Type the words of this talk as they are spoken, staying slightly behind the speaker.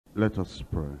Let us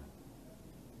pray.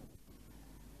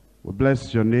 We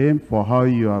bless your name for how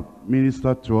you have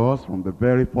ministered to us from the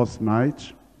very first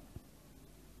night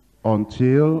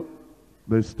until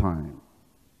this time.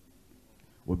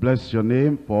 We bless your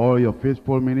name for all your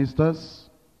faithful ministers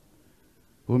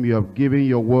whom you have given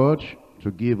your word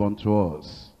to give unto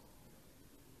us.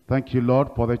 Thank you, Lord,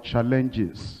 for the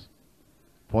challenges,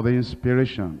 for the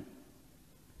inspiration.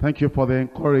 Thank you for the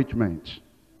encouragement.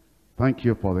 Thank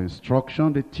you for the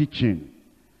instruction, the teaching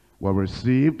we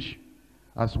received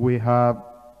as we have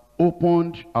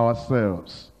opened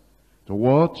ourselves to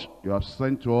what you have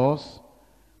sent to us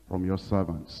from your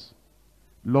servants.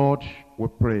 Lord, we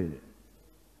pray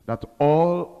that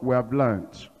all we have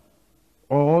learned,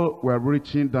 all we have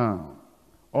written down,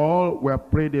 all we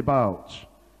have prayed about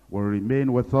will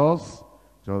remain with us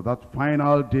till that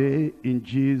final day in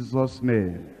Jesus'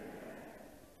 name.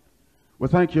 We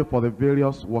thank you for the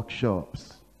various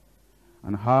workshops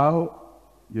and how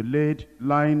you laid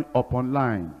line upon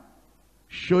line,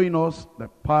 showing us the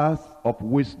path of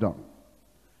wisdom,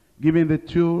 giving the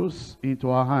tools into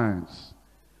our hands,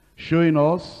 showing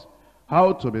us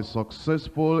how to be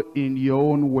successful in your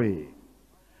own way,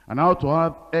 and how to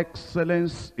have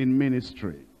excellence in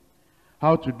ministry,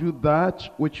 how to do that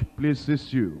which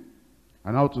pleases you,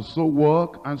 and how to so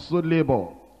work and so labor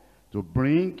to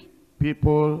bring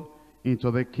people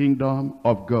into the kingdom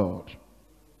of God.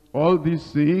 All these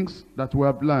things that we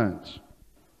have learned,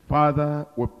 Father,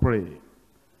 we pray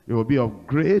it will be of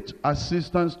great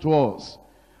assistance to us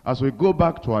as we go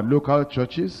back to our local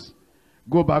churches,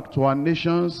 go back to our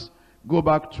nations, go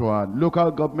back to our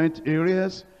local government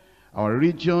areas, our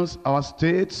regions, our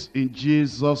states, in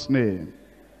Jesus' name.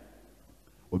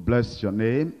 We bless your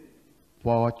name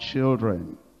for our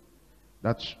children,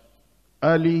 that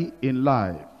early in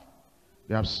life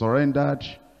they have surrendered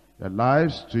their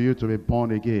lives to you to be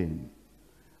born again.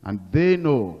 And they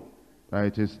know that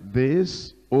it is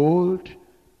this old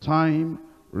time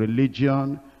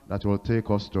religion that will take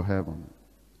us to heaven.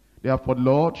 Therefore,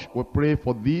 Lord, we pray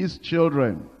for these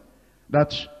children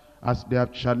that as they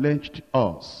have challenged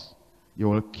us, you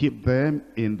will keep them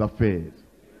in the faith.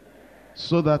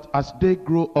 So that as they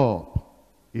grow up,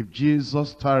 if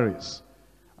Jesus tarries,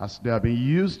 as they have been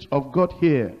used of God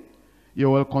here, you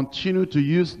will continue to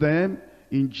use them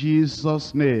in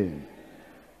Jesus' name.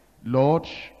 Lord,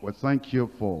 we thank you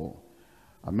for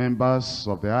our members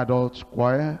of the adult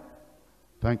choir.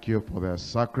 Thank you for their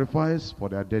sacrifice, for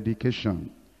their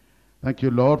dedication. Thank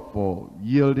you, Lord, for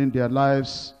yielding their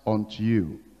lives unto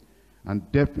you. And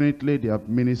definitely they have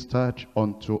ministered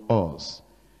unto us.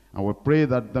 And we pray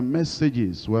that the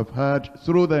messages we have heard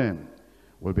through them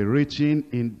will be written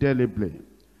indelibly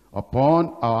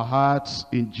upon our hearts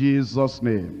in Jesus'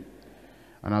 name.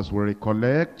 And as we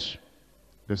recollect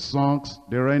the songs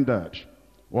they rendered,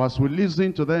 or as we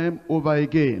listen to them over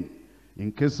again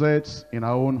in cassettes in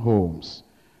our own homes,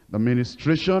 the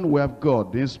ministration we have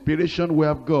got, the inspiration we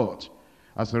have got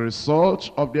as a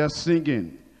result of their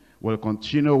singing will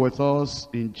continue with us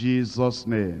in Jesus'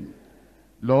 name.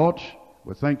 Lord,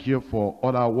 we thank you for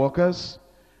all our workers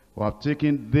who have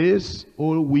taken this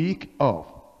whole week off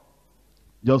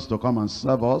just to come and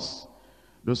serve us.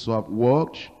 Those who have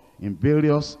worked in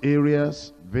various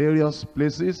areas, various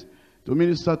places, to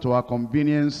minister to our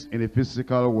convenience in a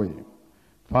physical way.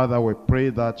 Father, we pray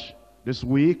that this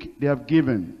week they have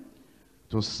given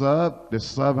to serve the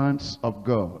servants of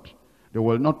God. They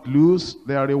will not lose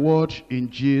their reward in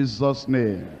Jesus'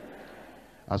 name.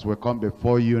 As we come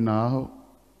before you now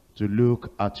to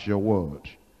look at your word,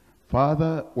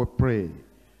 Father, we pray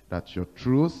that your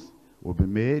truth will be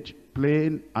made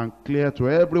plain and clear to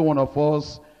every one of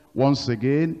us once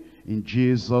again in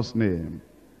Jesus' name.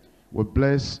 We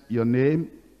bless your name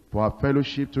for our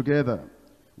fellowship together.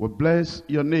 We bless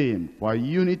your name for our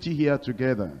unity here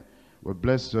together. We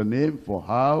bless your name for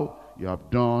how you have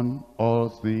done all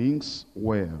things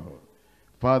well.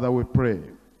 Father, we pray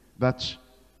that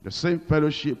the same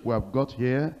fellowship we have got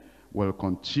here will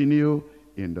continue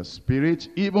in the spirit,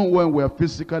 even when we are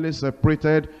physically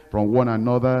separated from one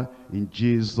another, in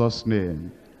Jesus'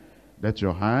 name. Let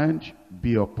your hand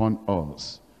be upon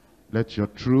us. Let your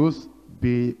truth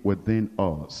be within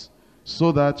us,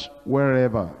 so that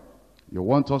wherever you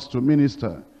want us to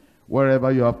minister,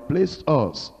 wherever you have placed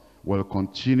us, we'll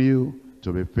continue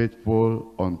to be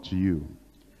faithful unto you.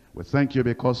 We thank you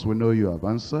because we know you have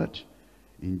answered.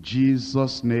 In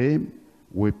Jesus' name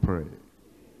we pray.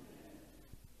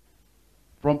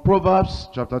 From Proverbs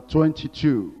chapter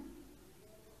 22.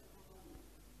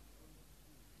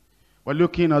 We're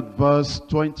looking at verse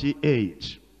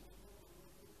 28.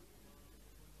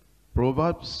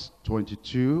 Proverbs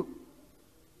 22,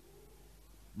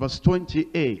 Verse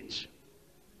 28.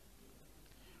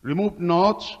 Remove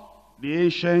not the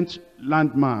ancient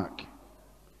landmark,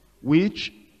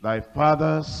 which thy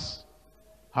fathers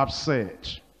have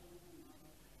set.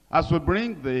 As we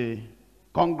bring the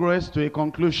Congress to a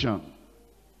conclusion,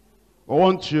 I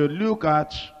want to look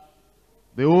at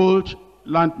the old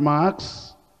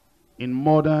landmarks in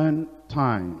modern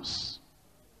times.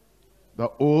 The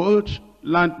old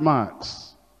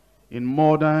landmarks in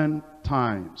modern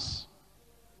times.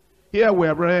 Here we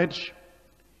have read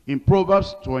in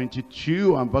Proverbs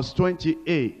 22 and verse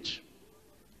 28,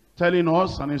 telling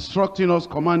us and instructing us,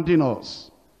 commanding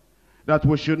us, that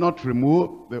we should not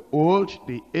remove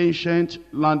the ancient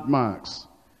landmarks,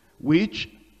 which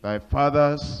thy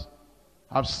fathers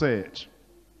have set.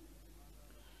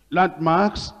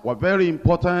 Landmarks were very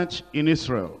important in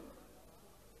Israel,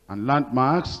 and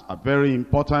landmarks are very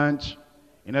important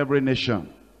in every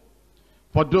nation.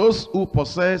 For those who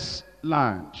possess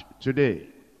land today,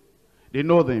 they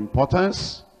know the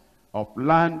importance of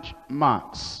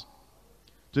landmarks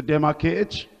to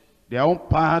demarcate their own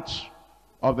part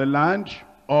of the land,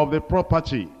 of the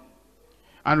property.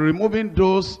 And removing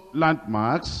those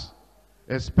landmarks,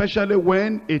 especially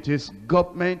when it is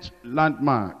government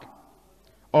landmark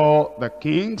or the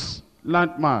king's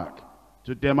landmark,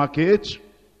 to demarcate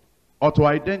or to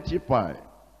identify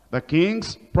the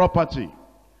king's property.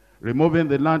 Removing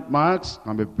the landmarks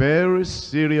can be a very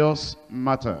serious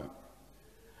matter.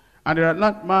 And there are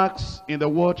landmarks in the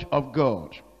Word of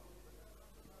God.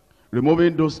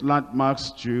 Removing those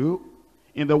landmarks too,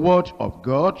 in the Word of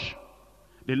God,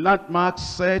 the landmarks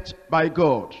set by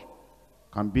God,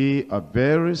 can be a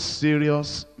very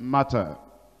serious matter.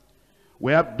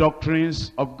 We have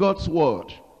doctrines of God's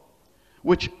Word,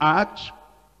 which act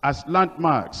as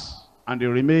landmarks, and they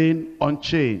remain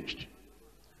unchanged.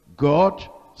 God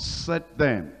set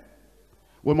them.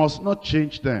 We must not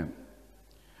change them.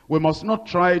 We must not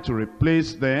try to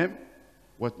replace them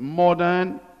with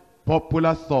modern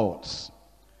popular thoughts.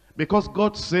 Because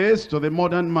God says to the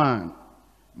modern man,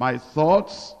 my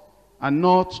thoughts are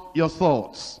not your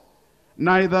thoughts,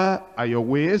 neither are your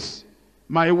ways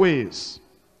my ways,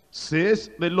 says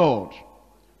the Lord.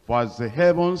 For as the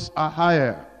heavens are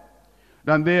higher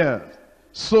than the earth,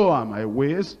 so are my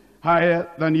ways higher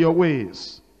than your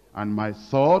ways, and my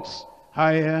thoughts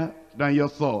higher than your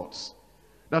thoughts.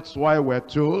 That's why we're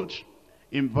told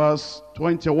in verse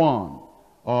 21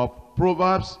 of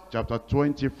Proverbs chapter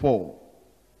 24.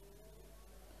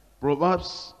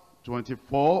 Proverbs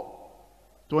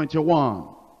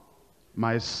 24:21.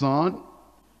 My son,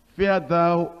 fear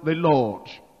thou the Lord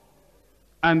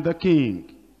and the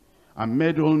king, and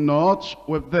meddle not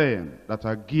with them that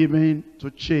are given to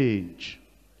change.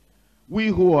 We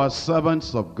who are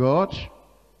servants of God,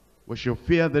 we should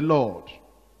fear the Lord.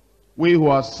 We who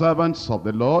are servants of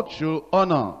the Lord should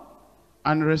honor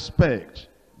and respect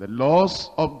the laws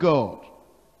of God,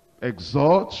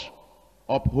 exalt,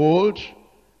 uphold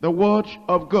the word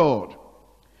of God.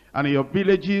 And in your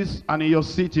villages and in your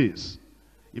cities,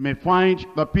 you may find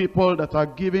the people that are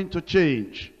given to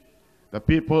change, the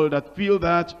people that feel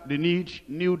that they need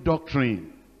new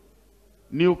doctrine,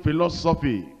 new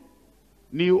philosophy,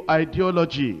 new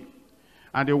ideology,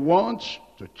 and they want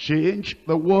to change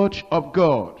the word of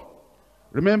God.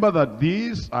 Remember that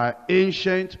these are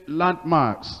ancient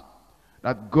landmarks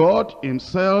that God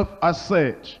himself has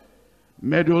set.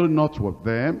 Meddle not with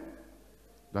them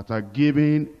that are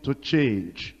given to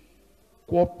change.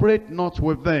 Cooperate not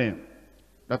with them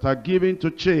that are given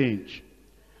to change.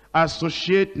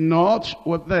 Associate not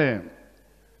with them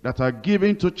that are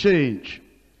given to change.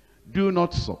 Do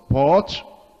not support,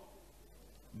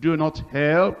 do not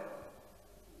help,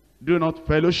 do not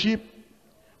fellowship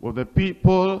with the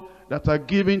people that are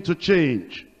given to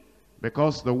change,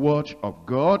 because the word of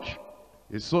God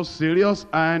is so serious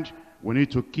and we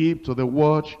need to keep to the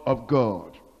word of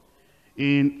God.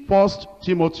 In 1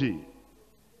 Timothy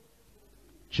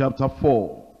chapter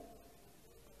 4,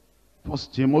 1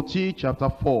 Timothy chapter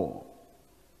 4,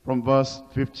 from verse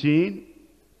 15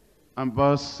 and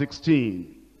verse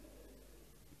 16.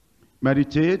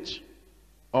 Meditate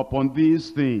upon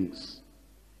these things.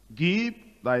 Give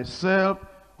thyself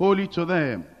wholly to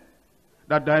them,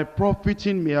 that thy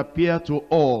profiting may appear to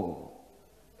all.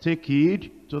 Take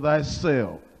heed to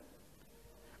thyself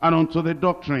and unto the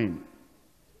doctrine.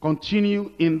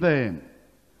 Continue in them,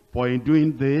 for in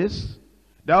doing this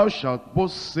thou shalt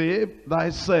both save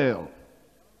thyself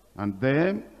and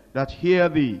them that hear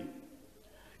thee.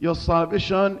 Your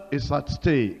salvation is at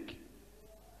stake.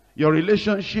 Your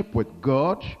relationship with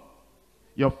God,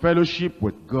 your fellowship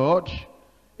with God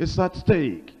is at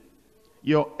stake.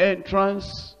 Your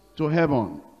entrance to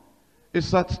heaven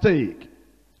is at stake.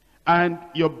 And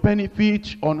your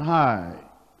benefit on high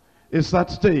is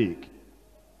at stake.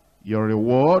 Your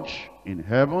reward in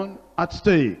heaven at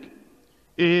stake.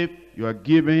 If you are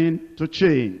given to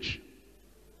change.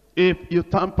 If you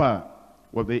tamper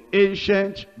with the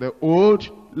ancient, the old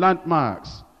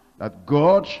landmarks that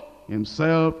God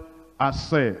himself has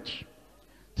set.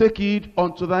 Take it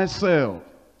unto thyself.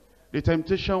 The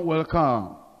temptation will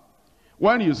come.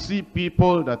 When you see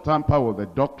people that tamper with the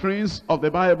doctrines of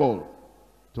the Bible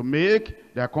to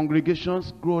make their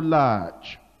congregations grow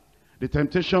large, the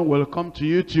temptation will come to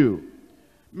you too.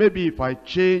 Maybe if I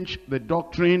change the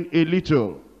doctrine a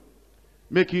little,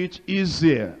 make it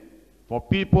easier for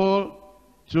people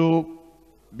to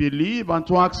believe and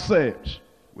to accept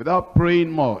without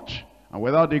praying much and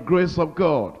without the grace of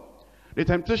God, the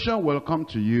temptation will come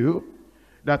to you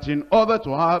that in order to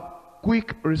have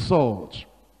quick results,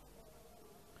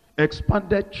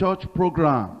 expanded church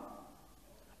program,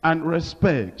 and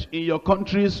respect in your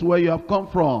countries where you have come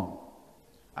from,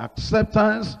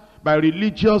 acceptance by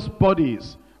religious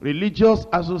bodies, religious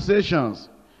associations,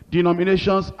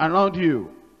 denominations around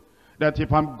you, that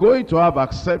if I'm going to have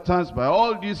acceptance by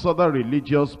all these other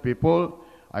religious people,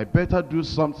 I better do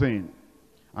something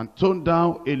and tone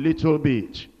down a little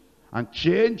bit and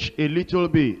change a little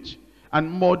bit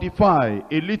and modify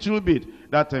a little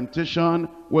bit. That temptation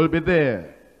will be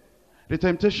there. The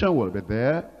temptation will be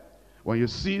there when you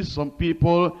see some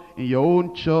people in your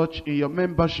own church, in your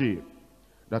membership,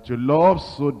 that you love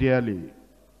so dearly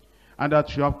and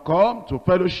that you have come to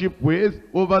fellowship with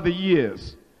over the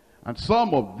years. And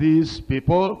some of these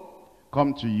people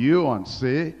come to you and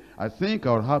say, I think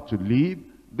I'll have to leave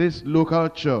this local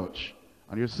church.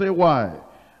 And you say, why?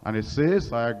 And it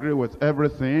says, I agree with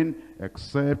everything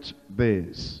except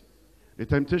this. The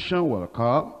temptation will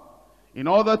come in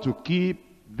order to keep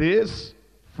this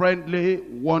friendly,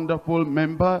 wonderful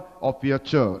member of your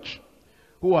church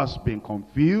who has been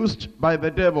confused by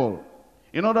the devil.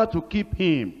 In order to keep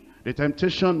him, the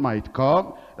temptation might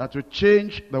come that to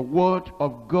change the word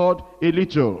of God a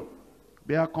little.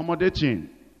 Be accommodating,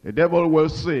 the devil will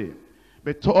say.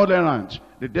 Be tolerant,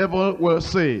 the devil will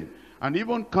say. And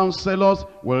even counselors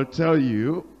will tell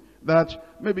you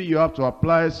that maybe you have to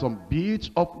apply some bit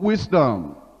of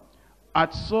wisdom.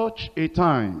 At such a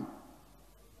time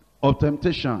of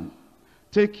temptation,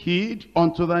 take heed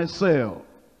unto thyself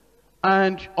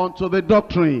and unto the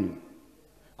doctrine.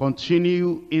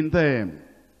 Continue in them.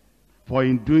 For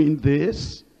in doing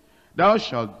this, thou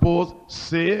shalt both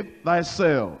save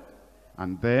thyself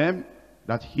and them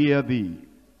that hear thee.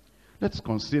 Let's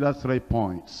consider 3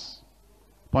 points.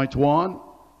 Point 1,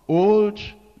 old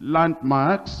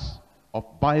landmarks of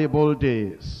Bible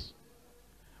days.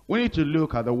 We need to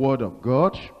look at the Word of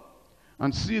God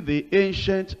and see the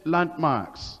ancient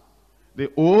landmarks, the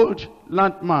old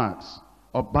landmarks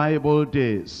of Bible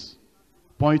days.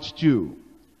 Point 2,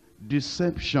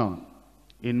 deception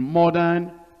in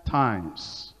modern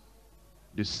times.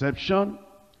 Deception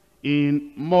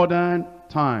in modern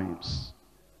times.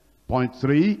 Point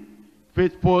 3,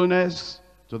 faithfulness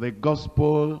to the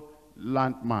gospel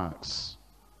landmarks.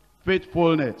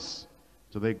 Faithfulness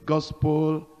to the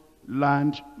gospel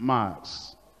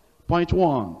landmarks. Point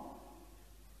 1,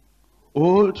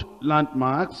 old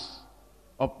landmarks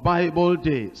of Bible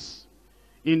days.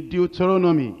 In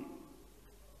Deuteronomy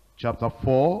chapter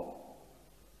 4,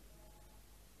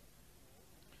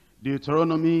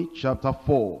 Deuteronomy chapter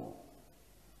 4,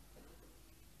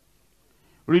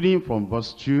 reading from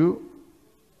verse 2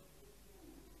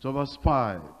 to verse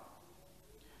 5.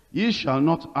 Ye shall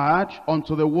not add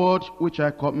unto the word which I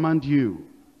command you,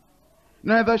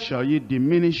 neither shall ye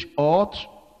diminish aught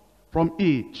from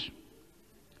it,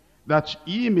 that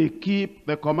ye may keep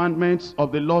the commandments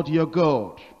of the Lord your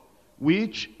God,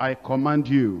 which I command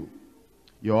you.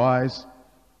 Your eyes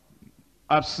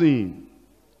have seen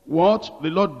what the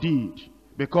Lord did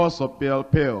because of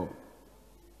Baal-peor.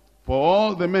 For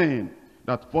all the men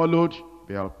that followed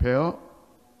Baal-peor,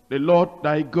 the Lord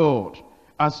thy God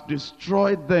has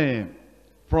destroyed them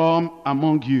from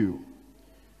among you.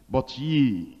 But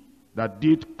ye that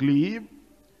did cleave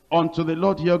unto the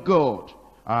Lord your God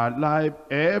are alive,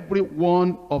 every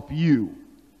one of you,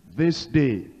 this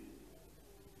day.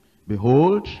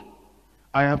 Behold,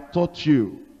 I have taught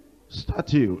you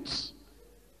statutes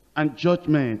and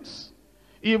judgments,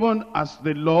 even as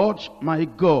the Lord my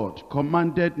God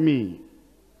commanded me,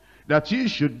 that ye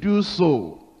should do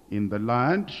so in the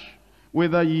land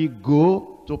whither ye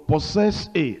go to possess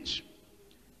it.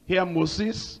 Here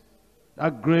Moses,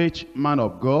 that great man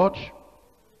of God,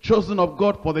 chosen of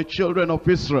God for the children of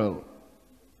Israel,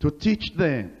 to teach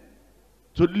them,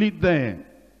 to lead them,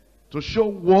 to show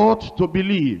what to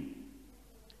believe.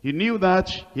 He knew that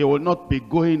he will not be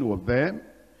going with them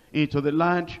into the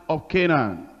land of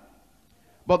Canaan.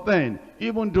 But then,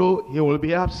 even though he will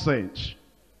be absent,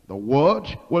 the word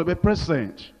will be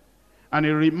present. And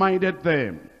he reminded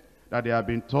them that they have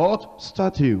been taught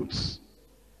statutes,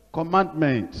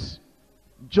 commandments,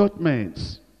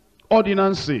 judgments,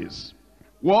 ordinances.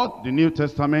 What the New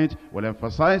Testament will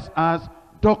emphasize as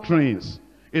doctrines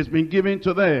is been given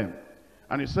to them.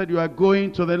 And he said, you are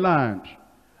going to the land.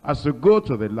 As you go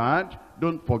to the land,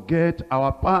 don't forget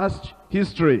our past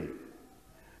history.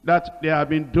 That there have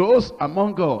been those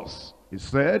among us, he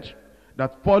said,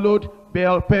 that followed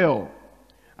Baal,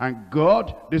 and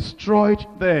God destroyed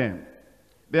them.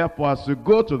 Therefore, as you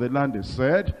go to the land, he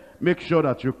said, make sure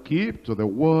that you keep to the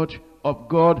word of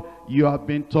God you have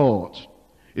been taught.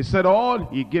 He said all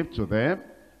he gave to them,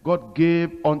 God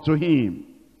gave unto him.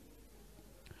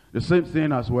 The same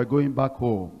thing as we're going back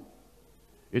home.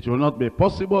 It will not be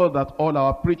possible that all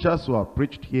our preachers who have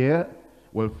preached here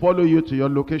will follow you to your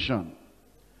location.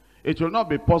 It will not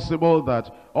be possible that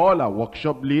all our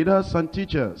workshop leaders and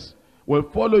teachers will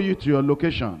follow you to your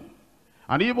location.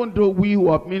 And even though we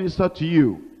who have ministered to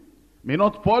you may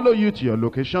not follow you to your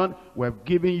location, we have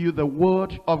given you the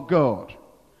word of God.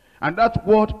 And that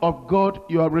word of God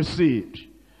you have received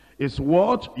is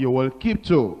what you will keep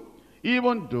to,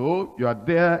 even though you are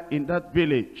there in that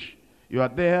village, you are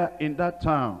there in that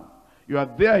town, you are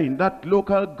there in that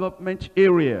local government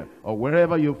area, or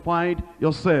wherever you find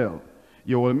yourself.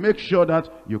 You will make sure that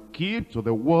you keep to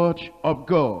the word of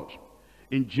God.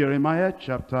 In Jeremiah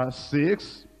chapter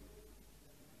 6,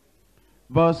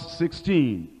 verse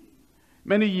 16,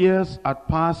 many years had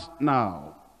passed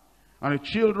now, and the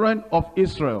children of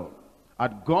Israel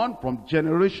had gone from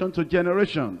generation to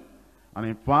generation. And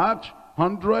in fact,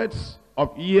 hundreds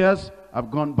of years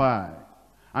have gone by.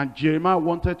 And Jeremiah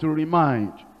wanted to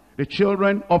remind the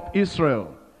children of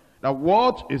Israel that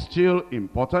what is still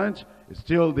important is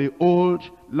still the old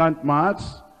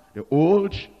landmarks, the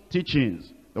old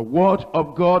teachings, the word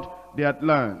of God they had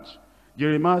learned.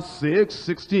 Jeremiah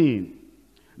 6:16.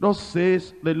 Thus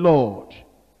says the Lord,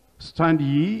 stand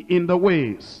ye in the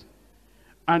ways,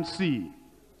 and see,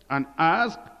 and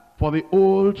ask for the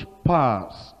old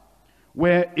paths,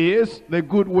 where is the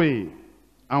good way,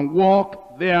 and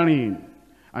walk therein,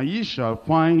 and ye shall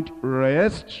find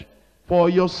rest for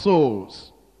your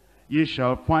souls. Ye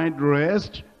shall find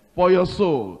rest for your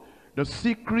soul. The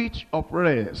secret of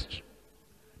rest,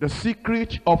 the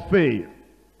secret of faith,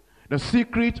 the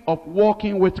secret of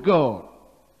walking with God,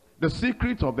 the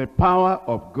secret of the power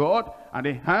of God and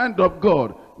the hand of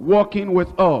God working with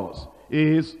us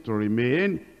is to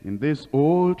remain in this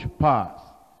old path,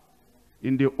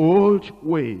 in the old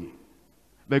way,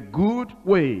 the good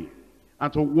way,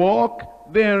 and to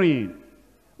walk therein.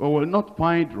 We will not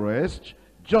find rest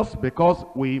just because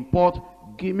we import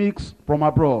gimmicks from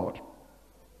abroad.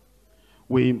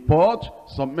 We import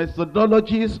some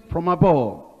methodologies from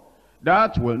above.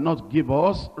 That will not give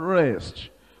us rest.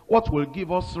 What will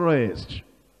give us rest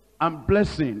and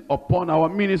blessing upon our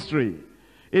ministry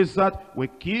is that we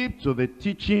keep to the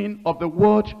teaching of the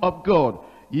word of God.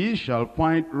 Ye shall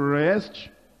find rest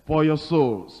for your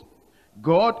souls.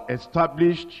 God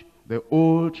established the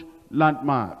old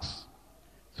landmarks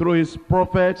through his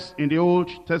prophets in the Old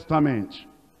Testament.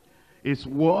 His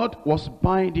word was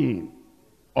binding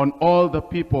on all the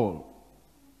people,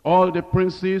 all the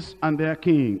princes and their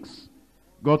kings.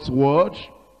 God's word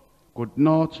could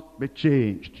not be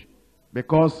changed,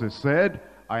 because he said,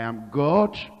 I am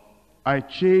God, I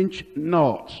change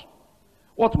not.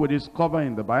 What we discover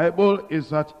in the Bible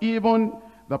is that even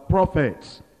the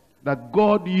prophets that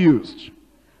God used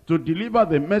to deliver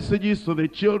the messages to the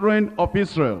children of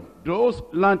Israel, those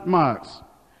landmarks,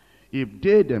 if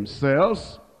they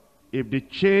themselves, if they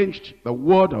changed the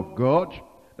word of God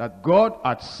that God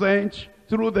had sent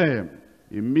through them,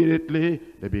 immediately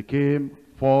they became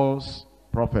false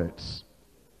prophets.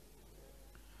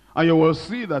 And you will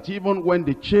see that even when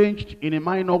they changed in a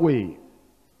minor way,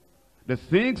 the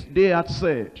things they had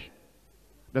said,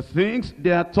 the things they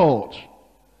had taught,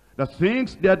 the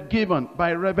things they had given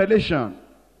by revelation,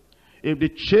 if they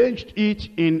changed it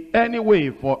in any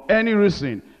way for any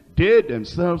reason, they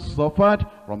themselves suffered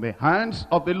from the hands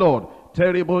of the Lord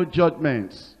terrible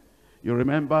judgments. You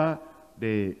remember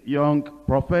the young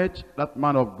prophet, that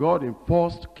man of God in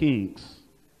 1 Kings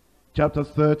chapter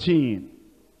 13,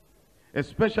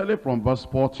 especially from verse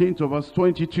 14 to verse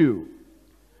 22.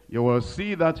 You will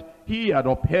see that he had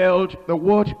upheld the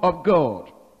word of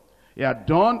God. He had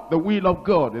done the will of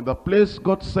God in the place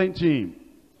God sent him.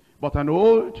 But an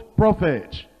old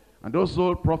prophet, and those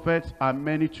old prophets are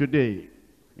many today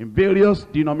in various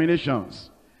denominations,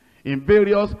 in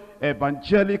various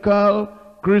evangelical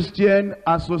Christian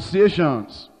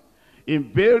associations,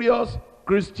 in various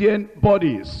Christian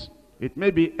bodies. It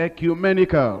may be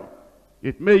ecumenical,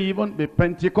 it may even be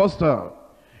Pentecostal,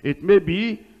 it may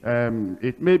be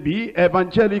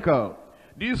evangelical.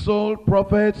 These old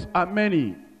prophets are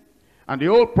many, and the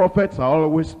old prophets are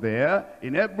always there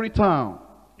in every town,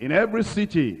 in every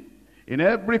city, in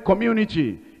every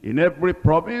community, in every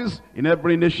province, in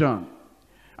every nation.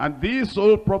 And these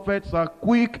old prophets are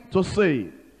quick to say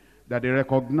that they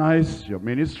recognize your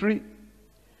ministry,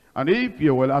 and if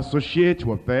you will associate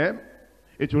with them,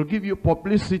 it will give you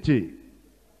publicity.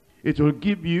 It will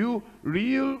give you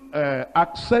real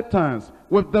acceptance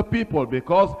with the people,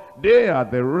 because they are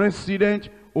the resident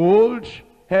old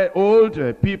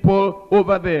people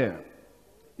over there.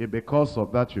 If because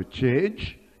of that you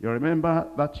change, you remember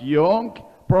that young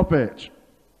prophet.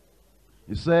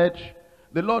 He said,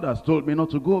 the Lord has told me not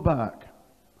to go back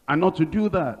and not to do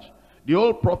that. The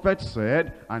old prophet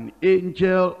said, an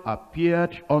angel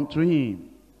appeared unto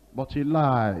him, but he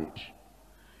lied.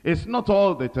 It's not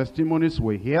all the testimonies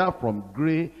we hear from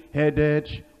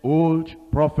gray-headed old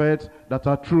prophets that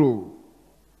are true.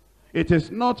 It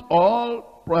is not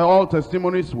all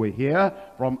testimonies we hear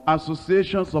from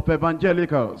associations of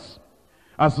evangelicals,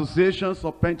 associations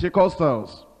of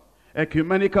Pentecostals,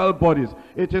 ecumenical bodies.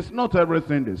 It is not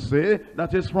everything they say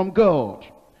that is from God.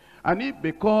 And if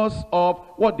because of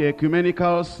what the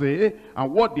ecumenicals say,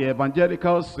 and what the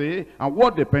evangelicals say, and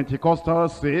what the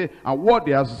Pentecostals say, and what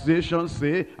the associations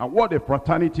say, and what the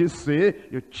fraternities say,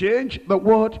 you change the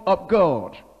word of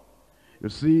God. You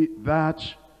see, that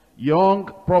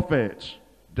young prophet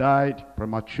died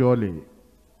prematurely.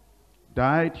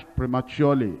 Died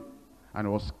prematurely.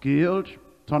 And was killed,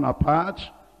 torn apart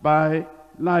by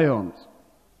lions.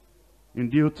 In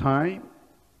due time,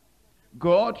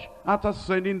 God, after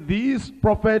sending these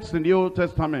prophets in the Old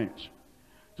Testament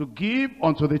to give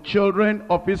unto the children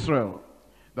of Israel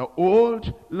the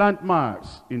old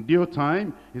landmarks, in due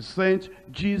time he sent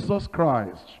Jesus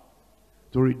Christ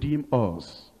to redeem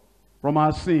us from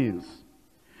our sins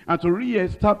and to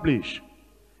re-establish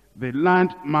the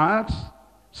landmarks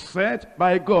set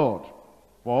by God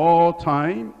for all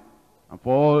time and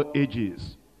for all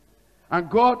ages. And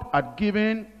God had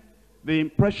given the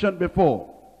impression before.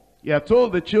 He had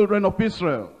told the children of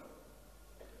Israel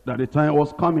that the time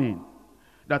was coming,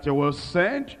 that he will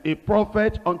send a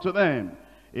prophet unto them,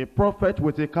 a prophet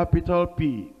with a capital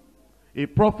P, a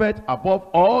prophet above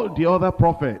all the other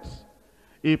prophets,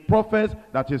 a prophet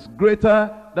that is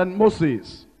greater than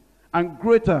Moses, and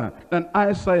greater than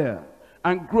Isaiah,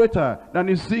 and greater than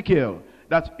Ezekiel,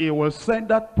 that he will send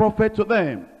that prophet to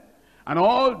them. And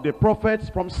all the prophets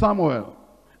from Samuel,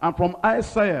 and from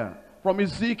Isaiah, from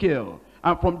Ezekiel,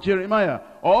 and from Jeremiah,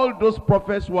 all those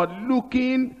prophets were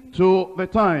looking to the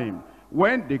time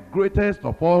when the greatest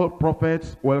of all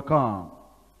prophets will come.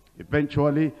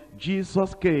 Eventually,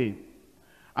 Jesus came.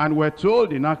 And we're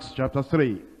told in Acts chapter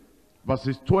 3,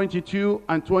 verses 22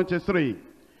 and 23,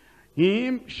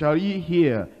 him shall ye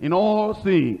hear in all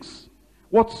things,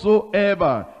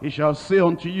 whatsoever he shall say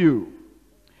unto you.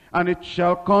 And it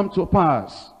shall come to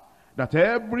pass that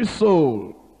every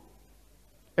soul,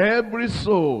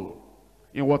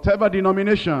 in whatever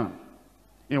denomination,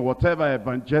 in whatever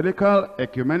evangelical,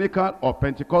 ecumenical, or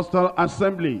Pentecostal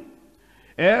assembly,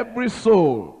 every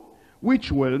soul which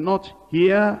will not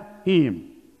hear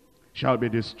him shall be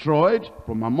destroyed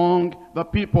from among the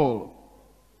people.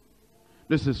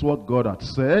 This is what God had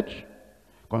said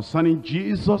concerning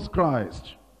Jesus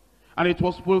Christ. And it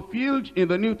was fulfilled in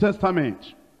the New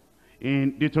Testament.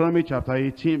 In Deuteronomy chapter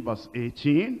 18, verse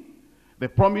 18, the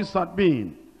promise had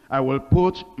been, I will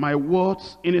put my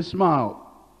words in his mouth,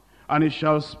 and he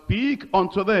shall speak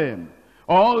unto them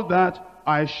all that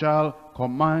I shall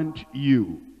command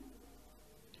you.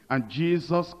 And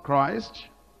Jesus Christ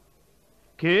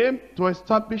came to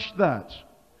establish that.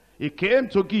 He came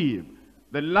to give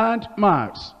the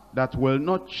landmarks that will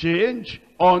not change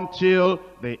until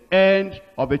the end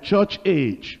of the church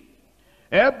age.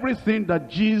 Everything that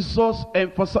Jesus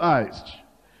emphasized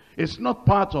is not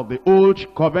part of the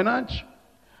old covenant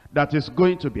that is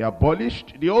going to be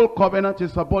abolished. The old covenant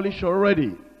is abolished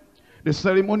already. The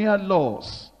ceremonial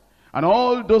laws and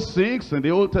all those things in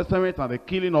the Old Testament, and the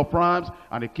killing of rams,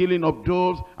 and the killing of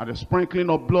doves, and the sprinkling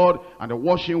of blood, and the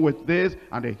washing with this,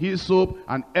 and the hyssop,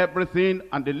 and everything,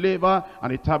 and the laver,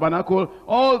 and the tabernacle,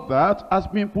 all that has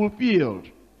been fulfilled.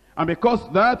 And because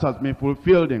that has been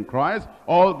fulfilled in Christ,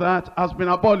 all that has been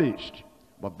abolished.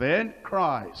 But then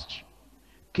Christ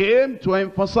came to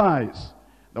emphasize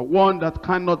the one that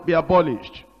cannot be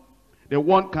abolished, the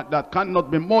one that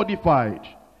cannot be modified,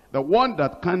 the one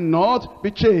that cannot be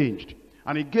changed.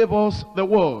 And he gave us the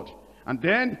word. And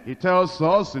then he tells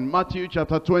us in Matthew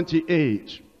chapter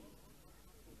 28,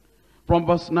 from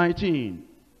verse 19,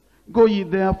 go ye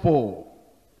therefore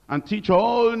and teach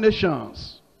all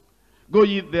nations. Go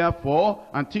ye therefore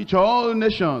and teach all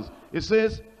nations. It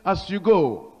says, as you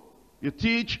go, you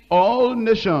teach all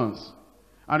nations.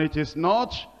 And it is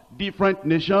not different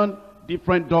nation,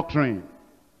 different doctrine.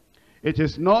 It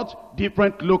is not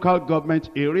different local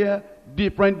government area,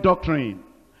 different doctrine.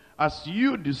 As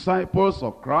you disciples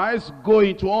of Christ go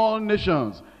into all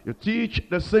nations, you teach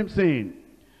the same thing.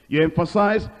 You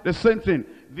emphasize the same thing.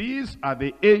 These are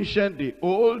the ancient, the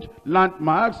old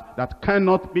landmarks that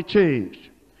cannot be changed.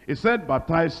 He said,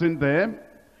 baptizing them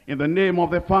in the name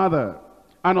of the Father,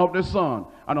 and of the Son,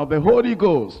 and of the Holy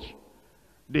Ghost.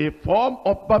 The form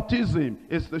of baptism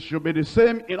should be the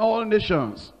same in all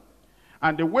nations.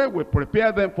 And the way we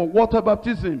prepare them for water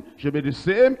baptism should be the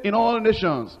same in all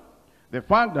nations. The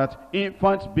fact that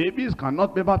infant babies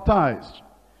cannot be baptized.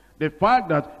 The fact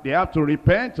that they have to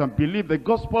repent and believe the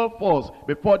gospel first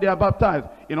before they are baptized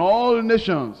in all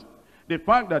nations. The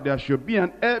fact that there should be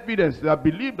an evidence they have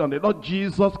believed on the Lord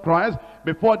Jesus Christ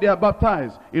before they are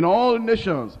baptized in all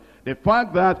nations. The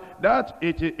fact that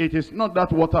it is not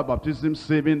that water baptism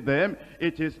saving them,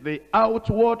 it is the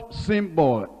outward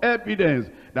symbol, evidence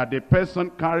that the person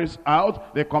carries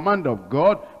out the command of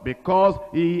God because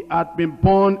he had been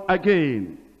born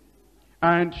again.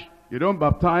 And you don't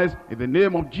baptize in the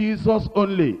name of Jesus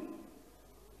only.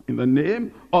 In the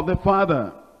name of the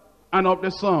Father, and of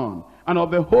the Son, and of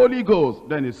the Holy Ghost.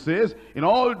 Then it says, in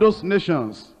all those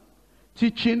nations,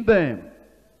 teaching them.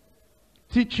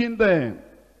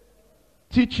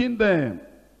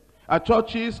 Our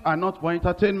churches are not for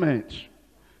entertainment.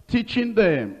 Teaching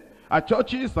them. Our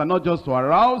churches are not just to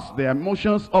arouse the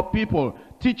emotions of people.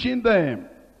 Teaching them.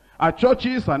 Our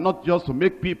churches are not just to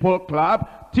make people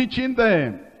clap. Teaching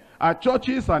them. Our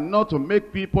churches are not to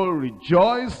make people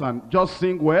rejoice and just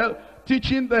sing well.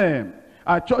 Teaching them.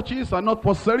 Our churches are not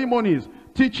for ceremonies.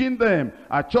 Teaching them.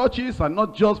 Our churches are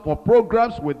not just for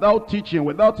programs without teaching,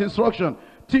 without instruction.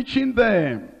 Teaching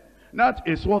them. That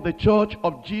is what the church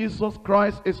of Jesus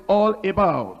Christ is all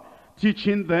about.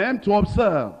 Teaching them to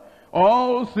observe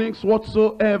all things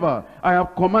whatsoever I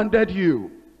have commanded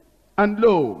you. And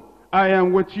lo, I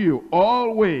am with you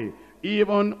always,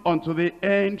 even unto the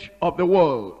end of the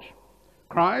world.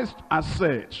 Christ has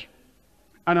said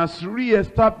and has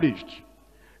re-established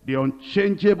the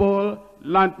unchangeable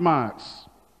landmarks.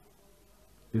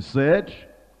 He said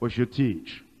we should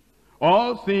teach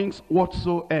all things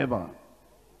whatsoever.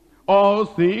 All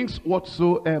things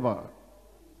whatsoever.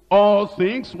 All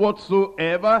things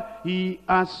whatsoever he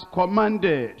has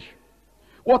commanded.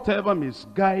 Whatever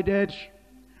misguided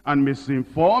and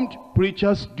misinformed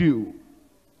preachers do,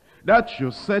 that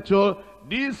should settle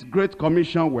this great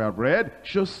commission we have read,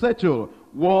 should settle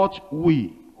what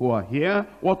we who are here,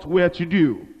 what we are to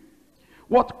do.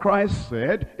 What Christ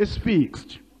said is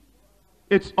fixed.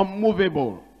 It's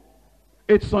unmovable.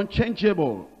 It's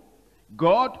unchangeable.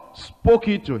 God spoke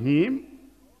it to him,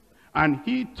 and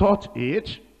he taught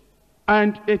it,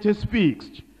 and it is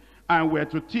fixed. And we're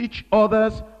to teach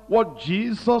others what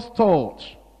Jesus taught.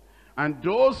 And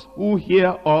those who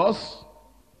hear us,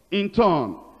 in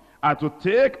turn, are to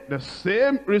take the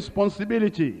same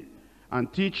responsibility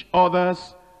and teach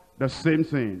others the same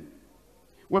thing.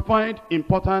 We find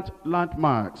important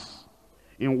landmarks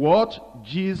in what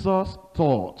Jesus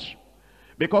taught.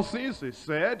 Because since he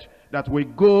said that we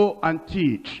go and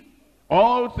teach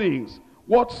all things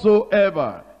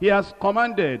whatsoever he has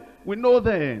commanded, we know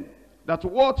then that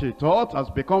what he taught has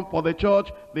become for the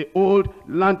church the old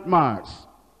landmarks,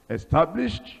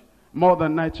 established more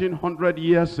than 1900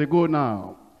 years ago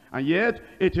now. And yet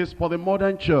it is for the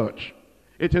modern church.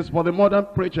 It is for the modern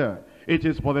preacher. It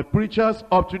is for the preachers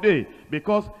of today,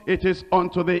 because it is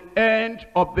unto the end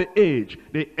of the age,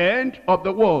 the end of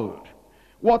the world.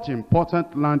 What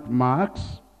important landmarks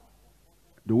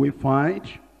do we find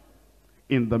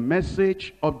in the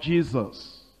message of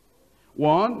Jesus?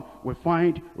 One, we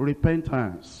find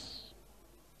repentance.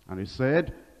 And he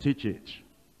said, teach it.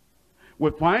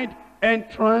 We find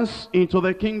entrance into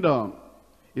the kingdom.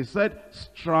 He said,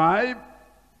 strive,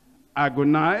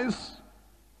 agonize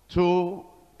to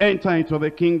enter into the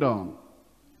kingdom.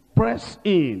 Press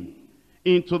in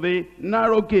into the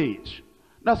narrow gate.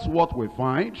 That's what we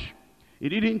find. He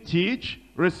didn't teach,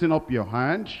 raising up your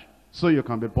hand so you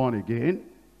can be born again.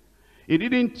 He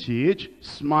didn't teach,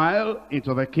 smile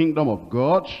into the kingdom of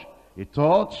God. He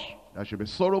taught there should be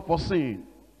sorrow for sin.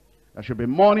 There should be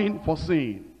mourning for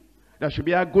sin. There should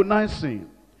be agonizing.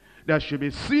 There should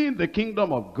be seeing the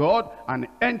kingdom of God and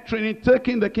entering it,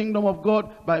 taking the kingdom of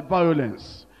God by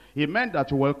violence. He meant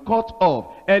that you will cut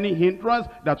off any hindrance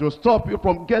that will stop you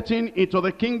from getting into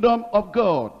the kingdom of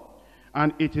God.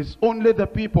 And it is only the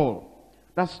people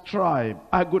that strive,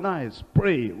 agonize,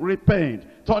 pray, repent,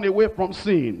 turn away from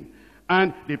sin,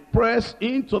 and they press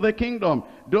into the kingdom.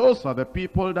 Those are the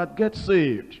people that get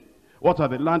saved. What are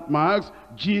the landmarks?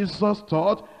 Jesus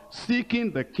taught,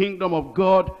 seeking the kingdom of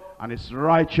God and his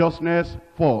righteousness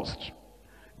first.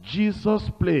 Jesus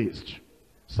placed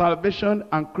salvation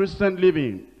and Christian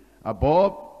living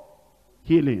above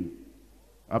healing,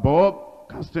 above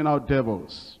casting out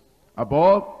devils,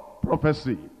 above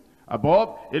prophecy,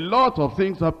 above a lot of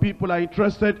things that people are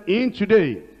interested in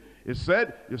today. He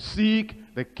said, you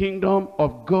seek the kingdom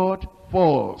of God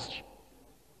first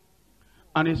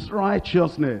and his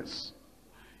righteousness.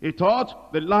 He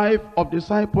taught the life of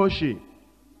discipleship,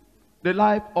 the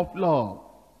life of love,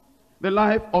 the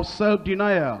life of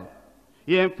self-denial.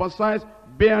 He emphasized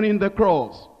bearing the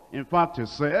cross. In fact, he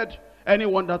said,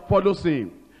 anyone that follows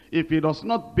him, if he does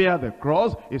not bear the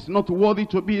cross, is not worthy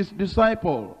to be his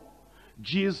disciple.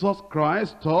 Jesus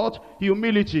Christ taught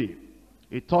humility.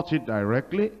 He taught it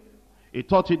directly. He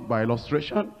taught it by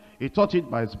illustration. He taught it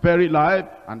by his very life.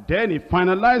 And then he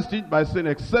finalized it by saying,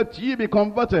 except ye be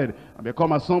converted and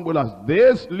become as humble as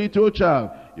this little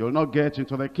child, you will not get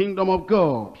into the kingdom of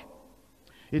God.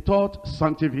 He taught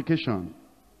sanctification.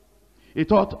 He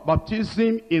taught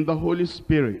baptism in the Holy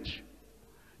Spirit.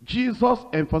 Jesus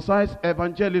emphasized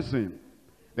evangelism.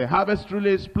 The harvest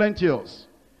truly is plenteous,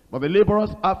 but the laborers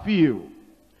are few.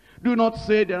 Do not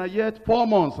say there are yet 4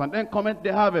 months and then comment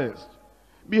the harvest.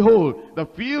 Behold, the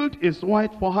field is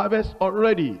white for harvest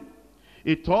already.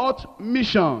 He taught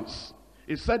missions.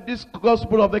 He said this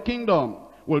gospel of the kingdom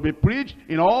will be preached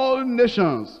in all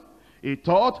nations. He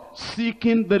taught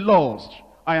seeking the lost.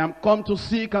 I am come to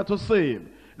seek and to save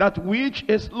that which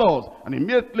is lost. And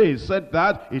immediately he said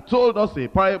that, he told us a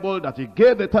parable that he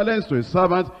gave the talents to his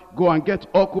servants. Go and get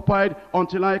occupied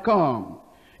until I come.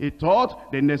 He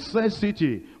taught the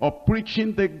necessity of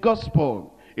preaching the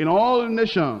gospel in all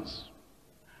nations.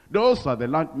 Those are the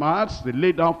landmarks they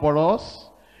laid down for us.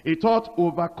 He taught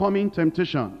overcoming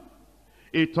temptation.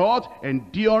 He taught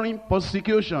enduring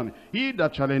persecution. He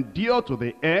that shall endure to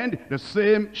the end, the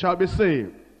same shall be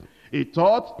saved. He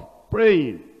taught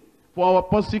praying for our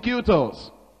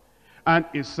persecutors. And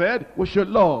he said we should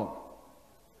love,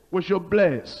 we should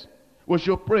bless, we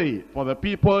should pray for the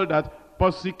people that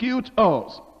persecute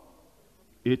us.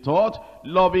 He taught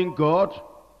loving God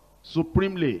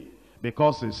supremely,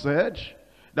 because he said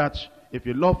that if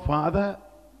you love father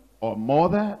or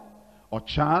mother or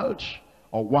child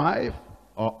or wife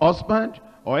or husband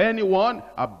or anyone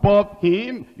above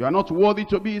him, you are not worthy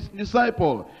to be his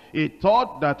disciple. He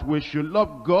taught that we should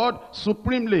love God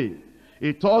supremely.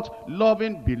 He taught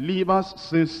loving believers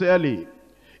sincerely.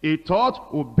 He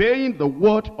taught obeying the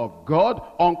word of God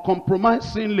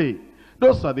uncompromisingly.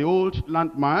 Those are the old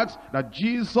landmarks that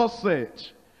Jesus said.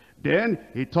 Then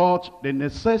he taught the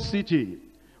necessity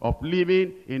of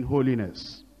living in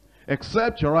holiness.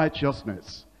 Except your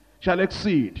righteousness shall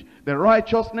exceed the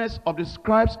righteousness of the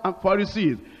scribes and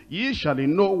Pharisees, ye shall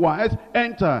in no wise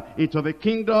enter into the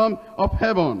kingdom of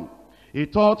heaven. He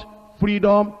taught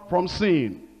freedom from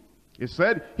sin. He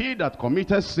said, he that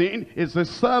committeth sin is the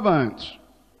servant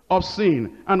of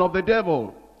sin and of the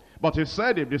devil. But he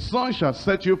said, if the Son shall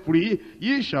set you free,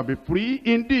 ye shall be free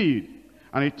indeed.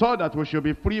 And he taught that we should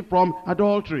be free from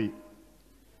adultery,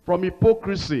 from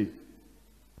hypocrisy,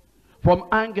 from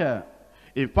anger.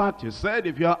 In fact, he said,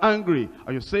 if you are angry,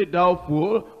 and you say, thou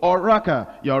fool or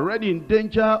racker, you are already in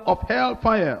danger of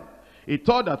hellfire. He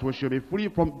taught that we should be free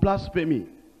from blasphemy,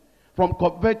 from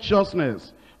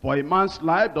covetousness. For a man's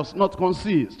life does not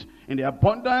consist in the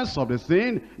abundance of the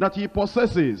thing that he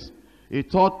possesses. He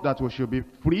taught that we should be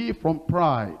free from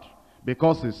pride,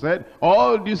 because he said,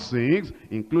 all these things,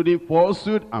 including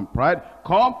falsehood and pride,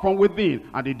 come from within,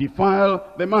 and they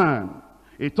defile the man.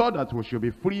 He taught that we should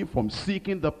be free from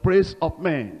seeking the praise of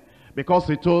men, because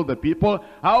he told the people,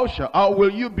 how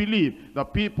will you believe the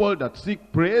people that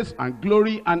seek praise and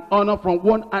glory and honor from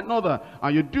one another,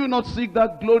 and you do not seek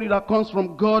that glory that comes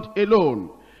from God alone?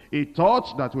 He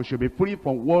taught that we should be free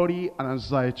from worry and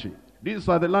anxiety. These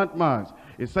are the landmarks.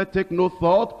 He said, take no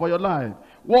thought for your life,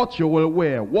 what you will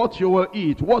wear, what you will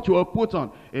eat, what you will put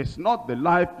on. Is not the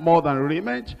life more than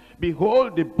raiment?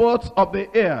 Behold, the birds of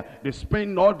the air, they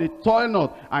spin not, they toil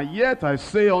not, and yet I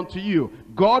say unto you,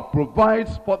 God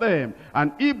provides for them.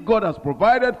 And if God has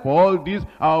provided for all this,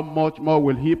 how much more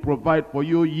will he provide for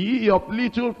you, ye of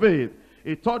little faith?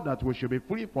 He taught that we should be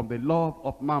free from the love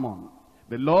of mammon,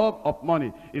 the love of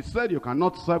money. He said you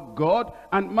cannot serve God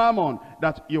and mammon,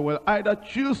 that you will either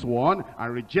choose one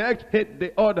and reject, hate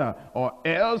the other, or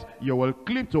else you will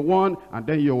cleave to one and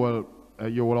then you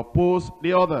will oppose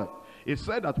the other. He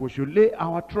said that we should lay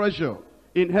our treasure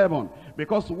in heaven,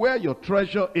 because where your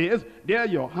treasure is, there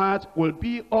your heart will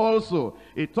be also.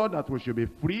 He taught that we should be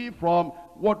free from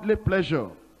worldly pleasure.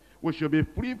 We should be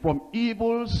free from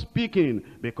evil speaking,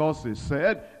 because he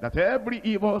said that every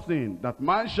evil thing that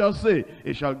man shall say,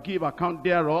 he shall give account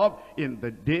thereof in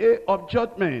the day of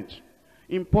judgment.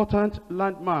 Important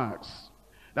landmarks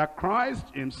that Christ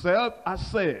himself has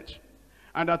said,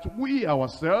 and that we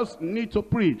ourselves need to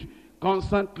preach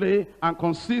constantly and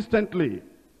consistently.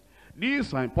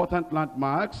 These are important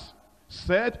landmarks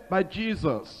set by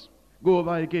Jesus. Go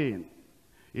over again.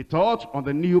 He taught on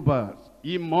the new birth.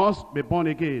 Ye must be born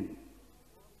again.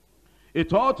 He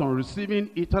taught on receiving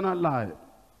eternal life.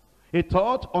 He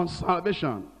taught on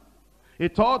salvation. He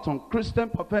taught on Christian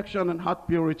perfection and heart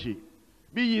purity.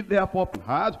 Be ye therefore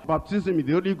heart, baptism in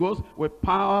the Holy Ghost with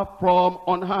power from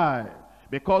on high.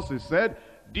 Because he said,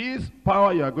 this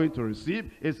power you are going to receive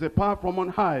is the power from on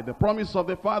high, the promise of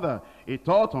the Father. He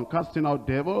taught on casting out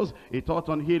devils. He taught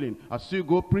on healing. As you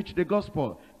go, preach the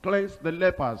gospel, cleanse the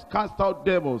lepers, cast out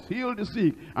devils, heal the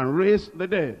sick, and raise the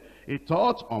dead. He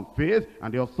taught on faith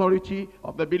and the authority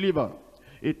of the believer.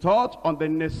 He taught on the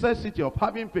necessity of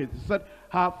having faith. He said,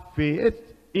 have faith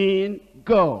in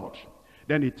God.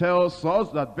 Then he tells us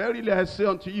that verily I say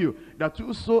unto you, that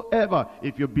whosoever,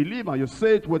 if you believe and you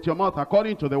say it with your mouth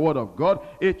according to the word of God,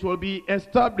 it will be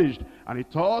established. And he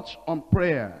taught on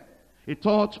prayer. He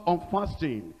taught on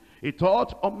fasting. He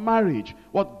taught on marriage.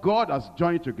 What God has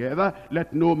joined together,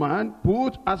 let no man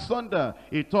put asunder.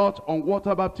 He taught on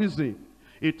water baptism.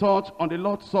 He taught on the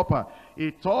Lord's Supper.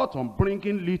 He taught on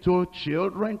bringing little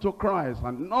children to Christ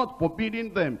and not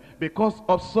forbidding them, because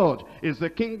of such is the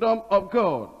kingdom of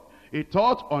God. He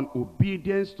taught on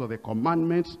obedience to the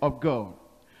commandments of God.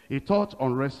 He taught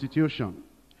on restitution.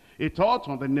 He taught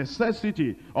on the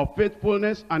necessity of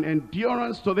faithfulness and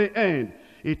endurance to the end.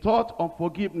 He taught on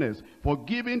forgiveness,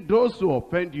 forgiving those who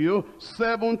offend you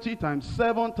 70 times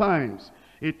 7 times.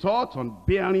 He taught on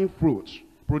bearing fruit,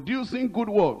 producing good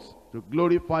works to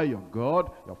glorify your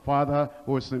God, your Father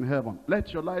who is in heaven.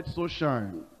 Let your light so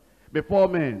shine before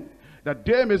men, that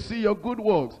they may see your good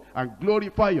works and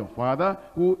glorify your Father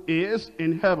who is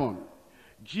in heaven.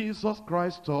 Jesus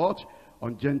Christ taught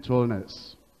on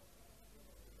gentleness,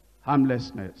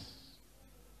 harmlessness,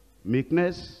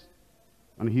 meekness,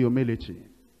 and humility.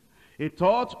 He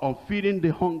taught on feeding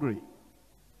the hungry,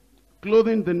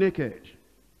 clothing the naked,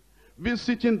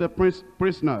 visiting the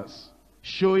prisoners,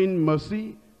 showing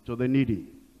mercy to the needy.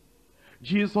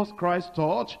 Jesus Christ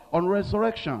taught on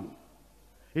resurrection.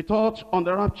 He taught on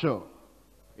the rapture.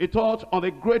 He taught on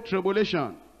the great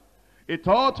tribulation. He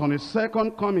taught on his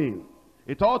second coming.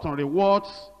 He taught on rewards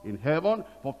in heaven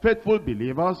for faithful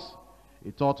believers.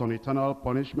 He taught on eternal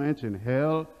punishment in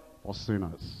hell for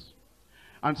sinners.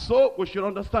 And so we should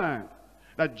understand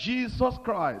that Jesus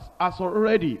Christ has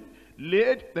already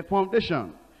laid the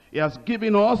foundation. He has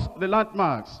given us the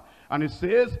landmarks. And he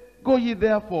says, go ye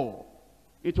therefore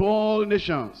into all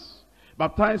nations,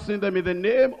 baptizing them in the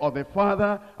name of the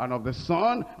Father and of the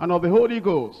Son and of the Holy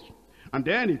Ghost. And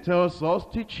then he tells us,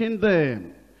 teaching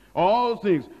them all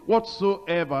things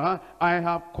whatsoever I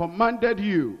have commanded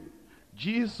you.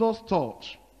 Jesus taught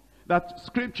that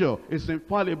scripture is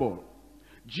infallible.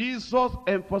 Jesus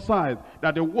emphasized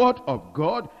that the word of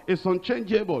God is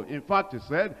unchangeable. In fact, he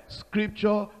said,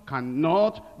 scripture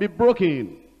cannot be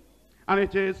broken. And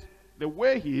it is the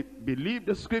way he believed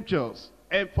the scriptures,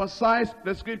 emphasized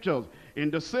the scriptures.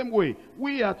 In the same way,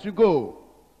 we are to go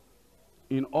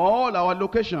in all our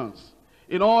locations,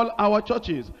 in all our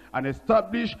churches, and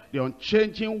establish the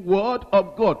unchanging word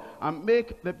of God, and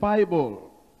make the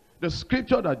Bible, the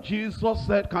scripture that Jesus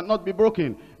said cannot be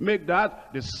broken, make that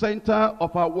the center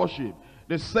of our worship,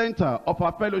 the center of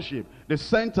our fellowship, the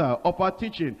center of our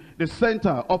teaching, the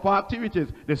center of our activities,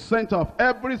 the center of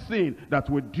everything that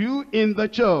we do in the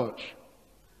church.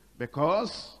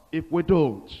 Because if we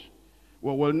don't,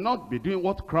 we will not be doing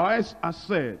what Christ has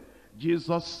said.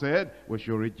 Jesus said we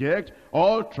should reject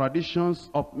all traditions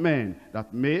of men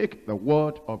that make the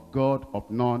word of God of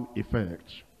none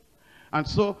effect. And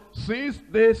so, since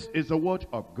this is the word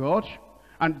of God,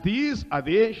 and these are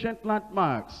the ancient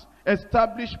landmarks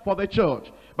established for the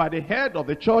church by the head of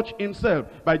the church himself,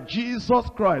 by Jesus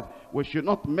Christ, we should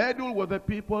not meddle with the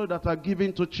people that are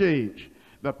given to change.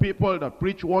 The people that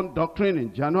preach one doctrine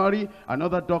in January,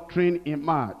 another doctrine in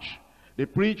March. They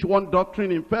preach one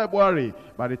doctrine in February.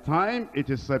 By the time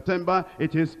it is September,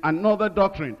 it is another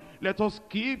doctrine. Let us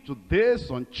keep to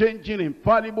this unchanging,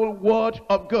 infallible word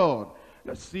of God.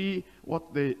 Let's see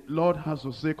what the Lord has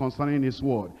to say concerning his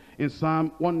word. In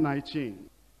Psalm 119,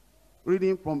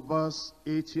 reading from verse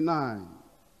 89.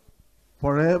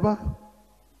 Forever,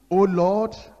 O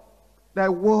Lord, thy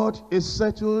word is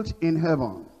settled in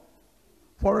heaven.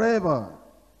 Forever,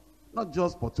 not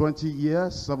just for 20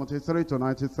 years, 73 to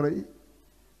 93.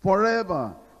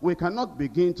 Forever. We cannot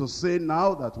begin to say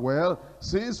now that, well,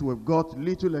 since we've got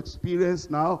little experience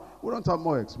now, we don't have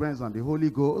more experience than the Holy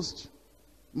Ghost,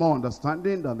 more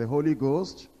understanding than the Holy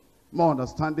Ghost, more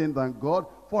understanding than God.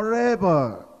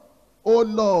 Forever, O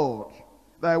Lord,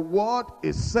 thy word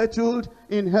is settled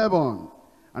in heaven,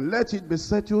 and let it be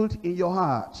settled in your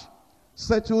heart,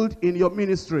 settled in your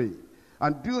ministry,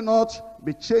 and do not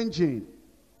be changing,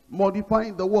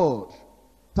 modifying the word,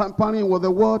 tampering with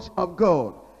the word of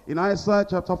God. In Isaiah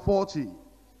chapter 40,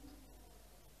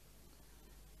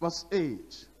 verse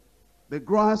 8, the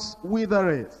grass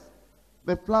withereth,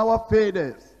 the flower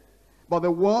fadeth, but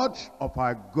the word of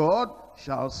our God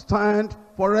shall stand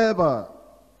forever.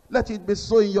 Let it be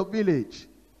so in your village,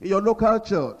 in your local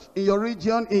church, in your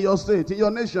region, in your state, in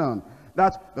your nation,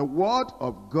 that the word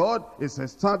of God is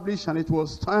established and it will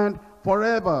stand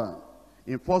forever.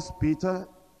 In 1 Peter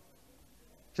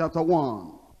chapter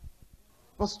 1,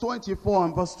 verse 24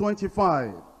 and verse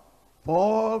 25. For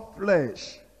all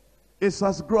flesh is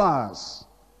as grass,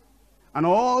 and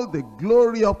all the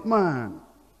glory of man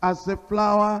as the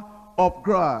flower of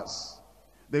grass.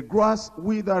 The grass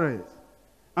withereth,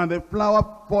 and the flower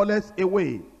falleth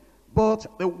away, but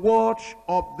the word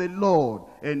of the Lord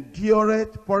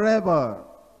endureth forever.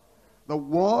 The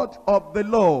word of the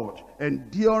Lord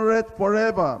endureth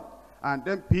forever. And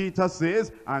then Peter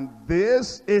says, and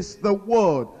this is the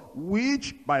word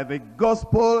which by the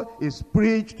gospel is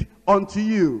preached unto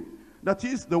you. That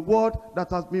is the word that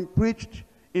has been preached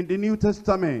in the New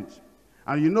Testament.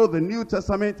 And you know the New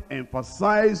Testament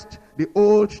emphasized the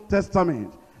Old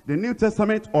Testament. The New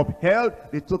Testament upheld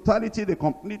the totality, the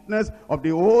completeness of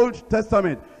the Old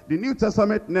Testament. The New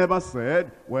Testament never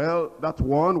said, well, that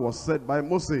one was said by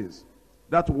Moses.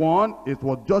 That one, it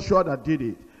was Joshua that did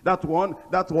it. That one,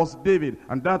 that was David,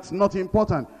 and that's not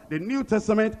important. The New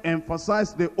Testament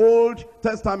emphasized the Old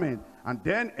Testament, and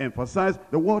then emphasized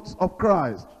the words of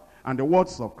Christ. And the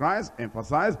words of Christ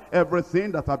emphasize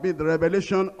everything that have been the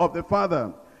revelation of the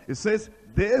Father. It says,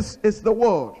 this is the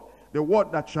word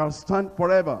that shall stand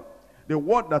forever, the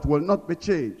word that will not be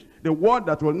changed, the word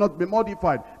that will not be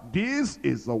modified. This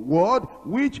is the word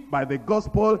which by the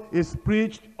gospel is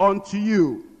preached unto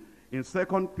you. In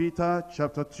 2 Peter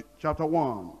chapter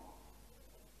 1.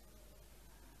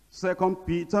 2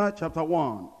 Peter chapter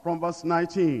 1, from verse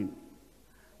 19.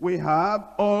 We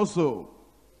have also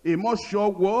a more sure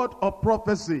word of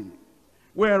prophecy,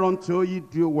 whereunto ye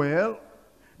do well,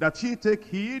 that ye take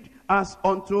heed as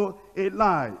unto a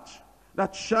light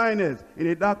that shineth in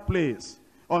a dark place,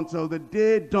 until the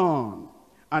day dawn,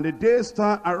 and the day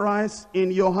star arise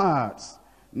in your hearts,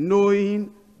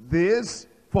 knowing this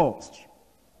first,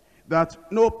 that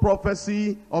no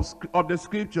prophecy of the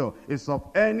scripture is of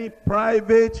any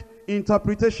private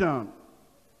interpretation.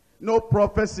 No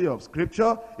prophecy of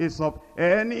scripture is of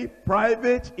any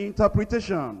private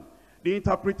interpretation. The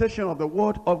interpretation of the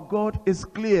word of God is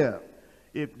clear.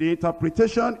 If the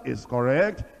interpretation is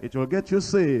correct, it will get you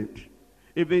saved.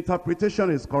 If the interpretation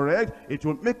is correct, it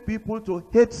will make people to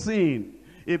hate sin.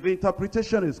 If the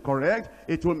interpretation is correct,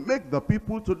 it will make the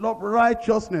people to love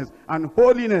righteousness and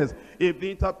holiness. If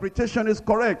the interpretation is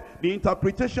correct, the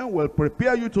interpretation will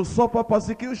prepare you to suffer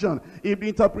persecution. If the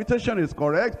interpretation is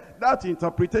correct, that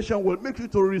interpretation will make you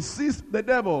to resist the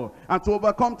devil and to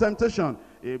overcome temptation.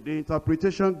 If the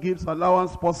interpretation gives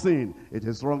allowance for sin, it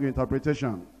is wrong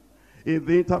interpretation. If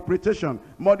the interpretation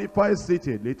modifies it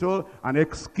a little and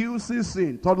excuses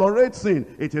sin, tolerates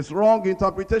sin, it is wrong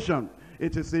interpretation.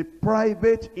 It is a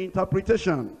private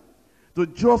interpretation to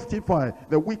justify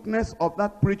the weakness of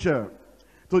that preacher,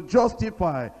 to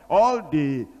justify all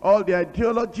the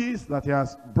ideologies that he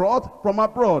has brought from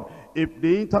abroad. If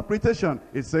the interpretation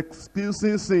is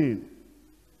excusing sin,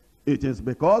 it is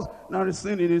because there is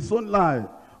sin in his own life,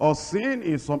 or sin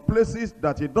in some places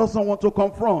that he doesn't want to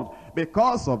confront.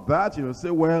 Because of that, you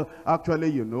say, well,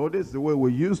 actually, this is the way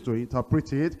we used to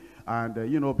interpret it. And,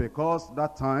 because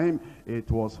that time it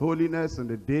was holiness in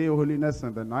the day, holiness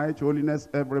in the night, holiness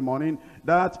every morning.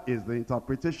 That is the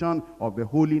interpretation of the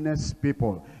holiness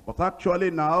people. But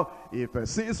actually now,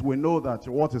 since we know that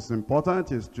what is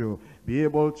important is to be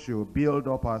able to build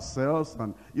up ourselves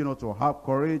and, to have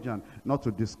courage and not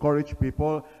to discourage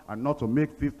people and not to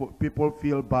make people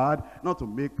feel bad, not to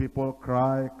make people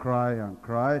cry,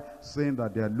 saying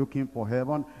that they are looking for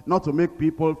heaven, not to make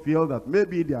people feel that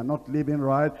maybe they are not living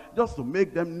right, just to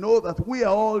make them know that we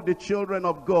are all the children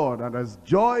of God and there's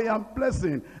joy and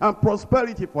blessing and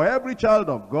prosperity for every child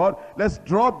of God. Let's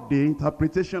drop the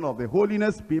interpretation of the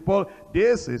holiness people.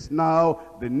 This is now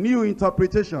the new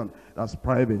interpretation. That's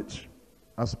private.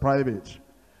 That's private.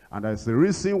 And that's the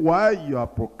reason why you are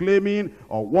proclaiming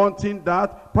or wanting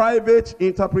that private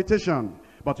interpretation.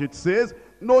 But it says,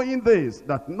 knowing this,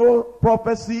 that no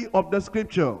prophecy of the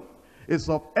scripture is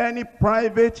of any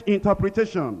private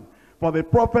interpretation. For the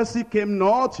prophecy came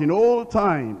not in old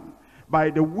time by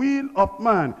the will of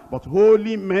man, but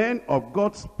holy men of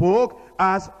God spoke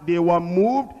as they were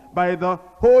moved by the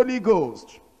Holy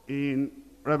Ghost. In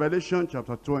Revelation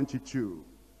chapter 22.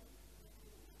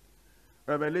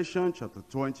 Revelation chapter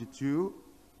 22,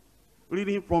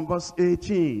 reading from verse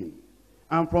 18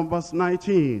 and from verse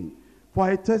 19. For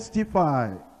I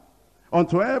testify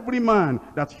unto every man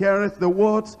that heareth the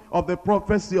words of the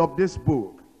prophecy of this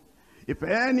book. If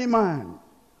any man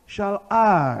shall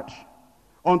add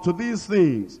unto these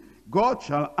things, God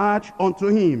shall add unto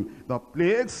him the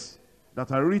plagues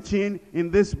that are written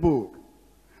in this book.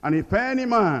 And if any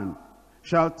man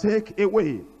shall take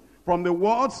away from the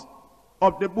words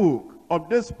of the book of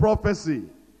this prophecy,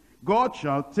 God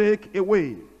shall take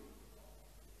away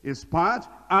his part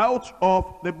out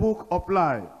of the book of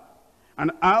life,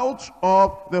 and out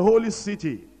of the holy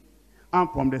city,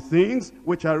 and from the things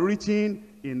which are written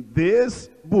in this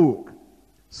book.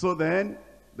 So then,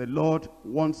 the Lord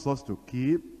wants us to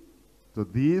keep to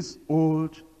these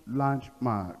old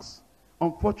landmarks.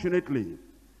 Unfortunately,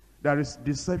 there is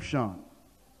deception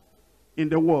in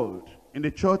the world, in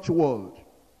the church world,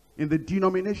 in the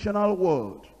denominational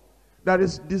world. There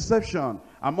is deception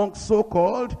among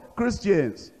so-called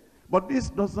Christians. But this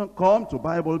doesn't come to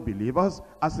Bible believers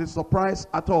as a surprise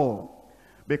at all.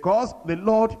 Because the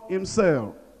Lord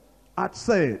himself had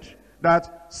said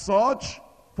that such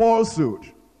falsehood,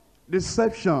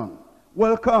 deception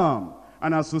will come.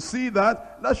 And as you see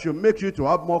that, that should make you to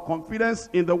have more confidence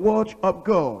in the word of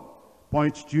God.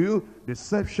 Point to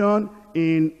deception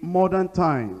in modern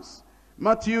times.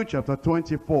 Matthew chapter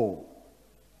 24.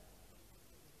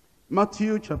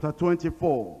 Matthew chapter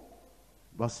 24,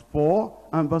 verse 4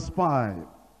 and verse 5.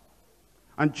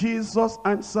 And Jesus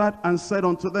answered and said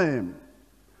unto them,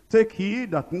 Take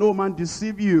heed that no man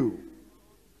deceive you.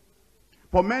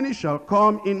 For many shall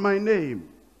come in my name,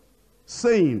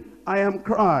 saying, I am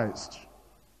Christ,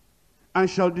 and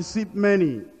shall deceive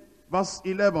many. Verse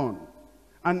 11.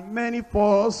 And many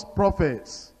false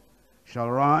prophets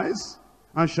shall rise,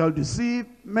 and shall deceive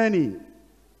many.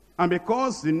 And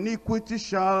because iniquity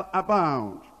shall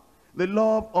abound, the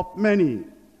love of many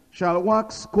shall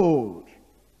wax cold.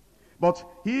 But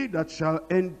he that shall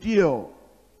endure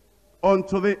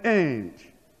unto the end,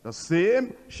 the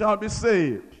same shall be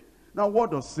saved. Now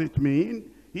what does it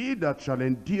mean? He that shall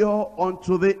endure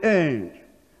unto the end.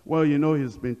 Well,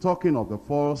 he's been talking of the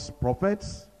false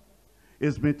prophets.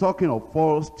 He's been talking of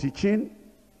false teaching.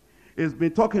 He's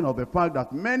been talking of the fact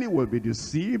that many will be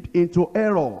deceived into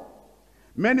error.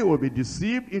 Many will be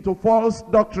deceived into false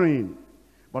doctrine.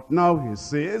 But now he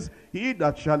says, he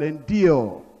that shall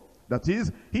endure, that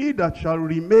is, he that shall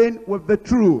remain with the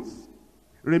truth,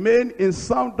 remain in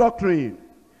sound doctrine,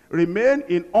 remain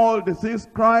in all the things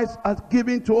Christ has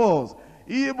given to us,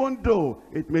 even though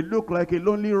it may look like a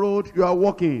lonely road you are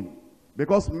walking.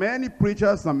 Because many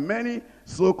preachers and many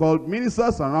so-called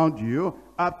ministers around you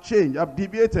have changed, have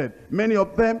deviated. Many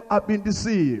of them have been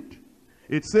deceived.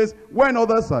 It says, when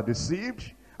others are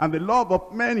deceived, and the love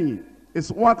of many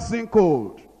is waxing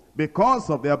cold, because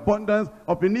of the abundance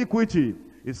of iniquity.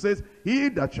 It says, he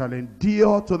that shall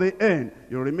endure to the end,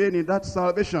 you remain in that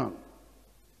salvation,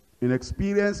 in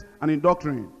experience and in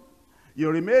doctrine. You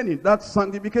remain in that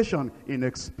sanctification, in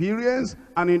experience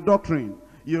and in doctrine.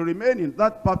 You remain in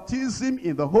that baptism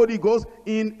in the Holy Ghost,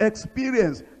 in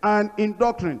experience and in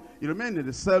doctrine. You remain in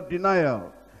the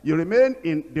self-denial. You remain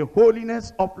in the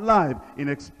holiness of life, in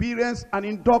experience and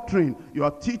in doctrine. You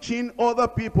are teaching other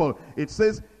people. It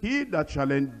says, he that shall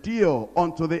endure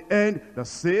unto the end, the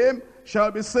same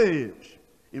shall be saved.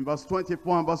 In verse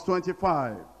 24 and verse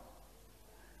 25.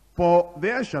 For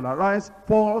there shall arise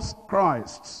false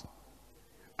Christs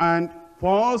and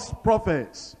false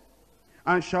prophets,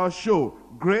 and shall show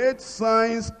great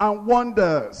signs and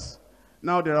wonders.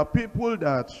 Now there are people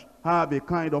that have a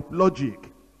kind of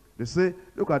logic. They say,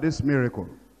 look at this miracle.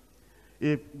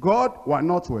 If God were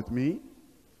not with me,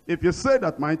 if you say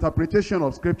that my interpretation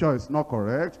of scripture is not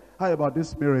correct, how about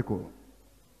this miracle?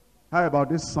 How about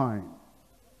this sign?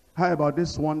 How about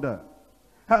this wonder?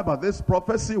 How about this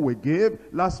prophecy we gave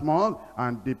last month,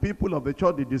 and the people of the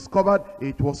church, they discovered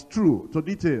it was true to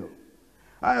detail?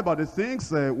 How about the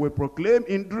things we proclaim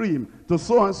in dream to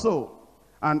so and so?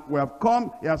 And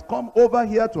he has come over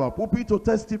here to our pulpit to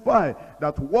testify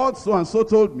that what so and so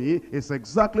told me is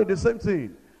exactly the same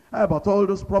thing. How about all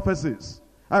those prophecies?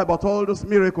 How about all those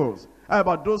miracles? How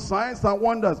about those signs and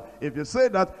wonders? If you say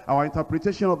that our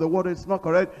interpretation of the word is not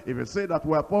correct, if you say that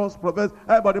we are false prophets,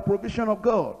 how about the provision of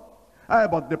God? How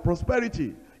about the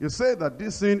prosperity? You say that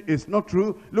this thing is not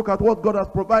true. Look at what God has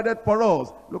provided for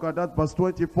us. Look at that verse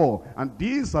 24. And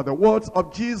these are the words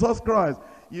of Jesus Christ.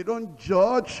 You don't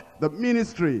judge the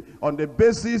ministry on the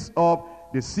basis of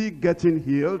the sick getting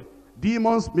healed,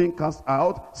 demons being cast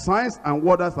out, signs and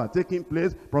wonders are taking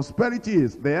place, prosperity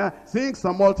is there, things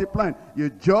are multiplying. You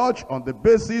judge on the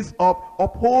basis of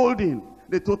upholding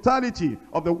the totality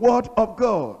of the word of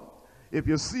God. If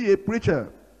you see a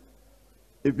preacher,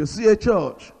 if you see a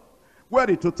church where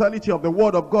the totality of the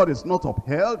word of God is not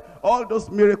upheld, all those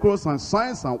miracles and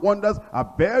signs and wonders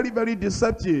are very, very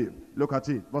deceptive. Look at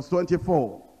it, verse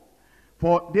 24.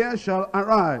 For there shall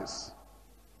arise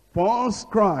false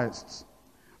Christs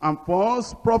and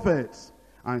false prophets,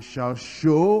 and shall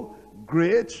show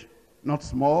great, not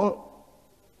small,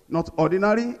 not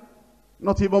ordinary,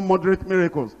 not even moderate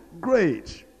miracles.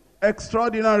 Great,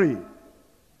 extraordinary.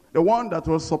 The one that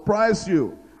will surprise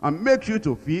you and make you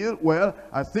to feel, well,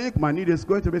 I think my need is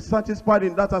going to be satisfied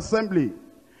in that assembly.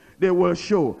 They will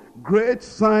show great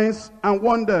signs and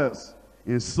wonders,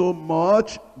 in so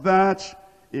much that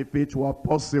if it were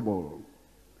possible,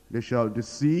 they shall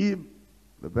deceive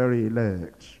the very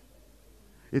elect.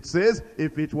 It says,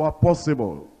 if it were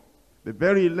possible, the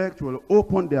very elect will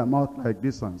open their mouth like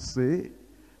this and say,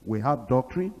 we have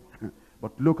doctrine,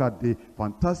 but look at the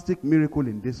fantastic miracle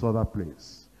in this other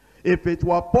place. If it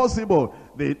were possible,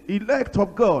 the elect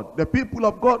of God, the people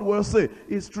of God will say,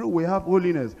 it's true we have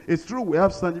holiness, it's true we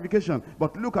have sanctification,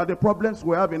 but look at the problems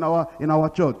we have in our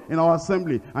church, in our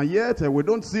assembly, and yet we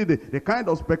don't see the kind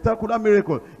of spectacular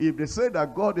miracle. If they say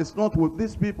that God is not with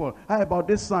these people, how about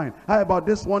this sign? How about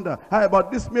this wonder? How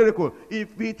about this miracle?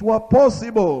 If it were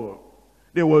possible,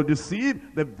 they will deceive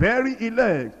the very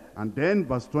elect. And then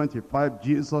verse 25,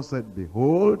 Jesus said,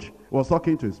 behold, he was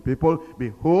talking to his people,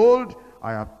 behold,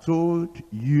 I have told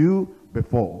you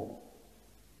before,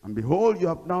 and behold, you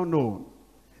have now known.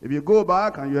 If you go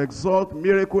back and you exalt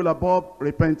miracle above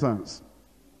repentance,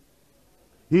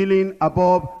 healing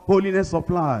above holiness of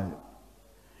life,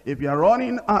 if you are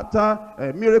running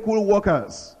after miracle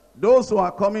workers, those who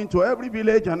are coming to every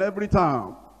village and every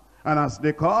town, and as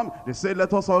they come, they say,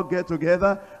 let us all get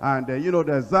together. And,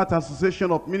 there's that association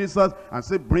of ministers and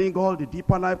say, bring all the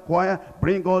Deeper Life choir,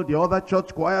 bring all the other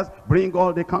church choirs, bring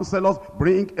all the counselors,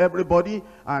 bring everybody.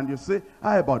 And you say,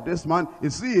 how about this man?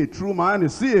 Is he a true man?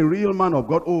 Is he a real man of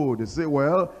God? Oh, they say,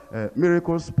 well,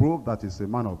 miracles prove that he's a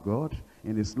man of God.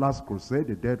 In his last crusade,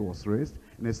 the dead was raised.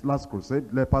 In his last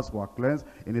crusade, lepers were cleansed.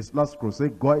 In his last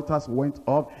crusade, goiters went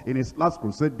off. In his last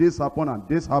crusade, this happened and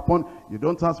this happened. You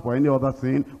don't ask for any other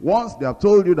thing. Once they have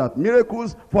told you that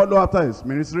miracles follow after his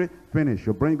ministry, finish.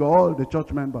 You bring all the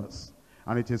church members.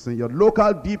 And it is in your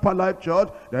local Deeper Life church,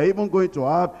 they're even going to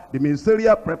have the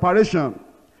ministerial preparation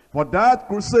for that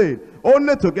crusade,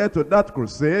 only to get to that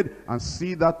crusade and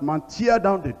see that man tear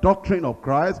down the doctrine of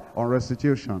Christ on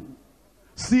restitution.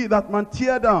 See that man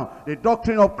tear down the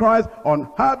doctrine of Christ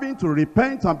on having to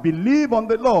repent and believe on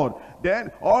the Lord.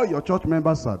 Then all your church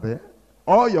members are there.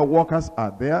 All your workers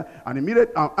are there. And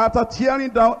immediately after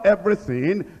tearing down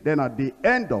everything, then at the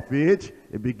end of it,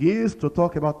 it begins to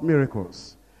talk about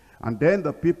miracles. And then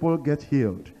the people get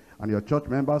healed. And your church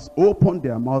members open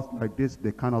their mouth like this.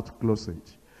 They cannot close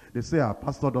it. They say, our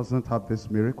pastor doesn't have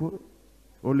this miracle.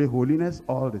 Only holiness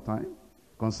all the time.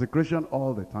 Consecration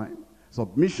all the time.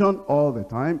 Submission all the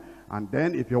time. And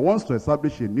then if you want to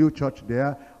establish a new church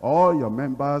there, all your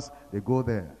members, they go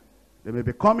there. They may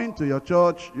be coming to your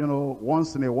church,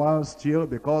 once in a while still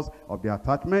because of their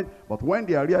attachment. But when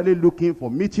they are really looking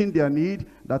for meeting their need,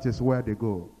 that is where they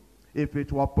go. If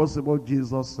it were possible,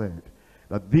 Jesus said,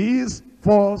 that these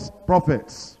false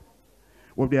prophets,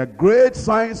 with their great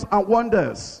signs and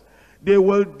wonders, They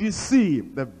will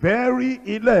deceive the very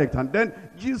elect. And then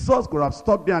Jesus could have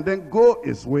stopped there and then go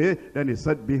his way. Then he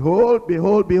said, behold,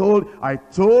 behold, behold, I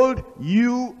told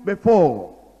you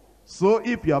before. So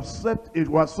if you have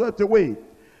swept away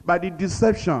by the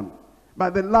deception, by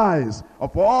the lies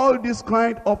of all these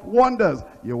kind of wonders,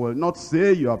 you will not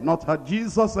say you have not heard.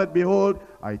 Jesus said, behold,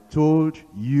 I told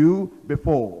you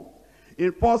before.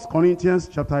 In 1 Corinthians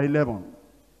chapter 11,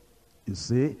 you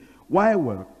see, why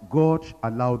will God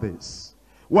allow this?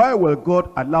 Why will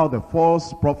God allow the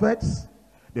false prophets,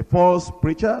 the false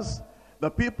preachers, the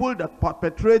people that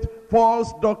perpetrate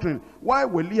false doctrine? Why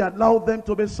will he allow them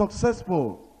to be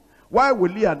successful? Why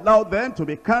will he allow them to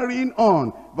be carrying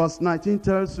on? Verse 19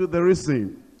 tells you the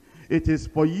reason. It is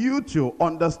for you to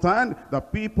understand the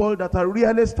people that are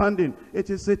really standing. It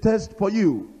is a test for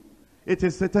you. It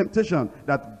is a temptation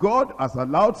that God has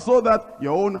allowed so that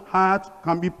your own heart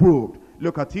can be proved.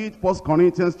 Look at it, 1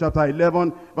 Corinthians chapter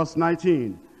 11, verse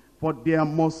 19. For there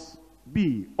must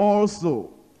be also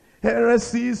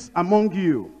heresies among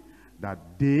you, that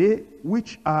they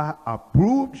which are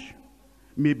approved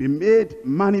may be made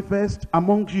manifest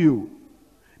among you.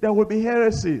 There will be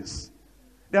heresies.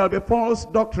 There will be false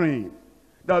doctrine.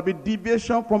 There will be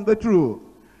deviation from the truth.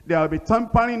 There will be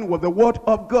tampering with the word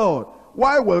of God.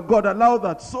 Why will God allow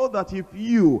that? So that if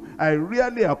you are a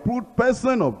really approved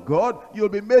person of God, you'll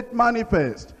be made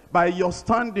manifest by your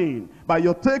standing, by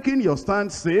your taking your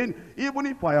stand, saying, even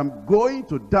if I am going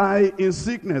to die in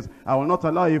sickness, I will not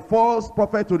allow a false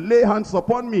prophet to lay hands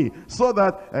upon me, so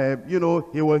that, he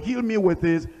will heal me with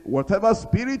his whatever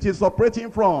spirit is operating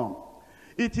from.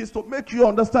 It is to make you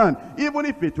understand, even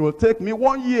if it will take me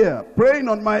 1 year praying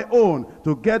on my own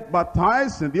to get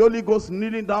baptized in the Holy Ghost,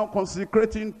 kneeling down,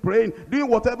 consecrating, praying, doing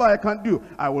whatever I can do,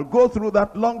 I will go through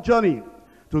that long journey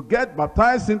to get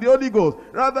baptized in the Holy Ghost,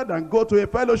 rather than go to a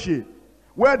fellowship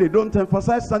where they don't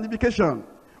emphasize sanctification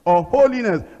or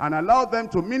holiness and allow them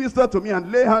to minister to me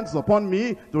and lay hands upon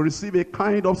me to receive a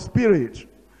kind of spirit.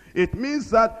 It means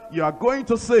that you are going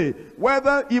to say,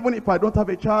 whether even if I don't have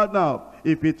a child now,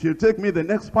 if it will take me the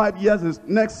next 5 years, the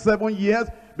next 7 years,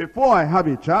 before I have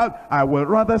a child, I will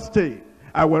rather stay.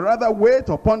 I will rather wait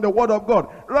upon the word of God,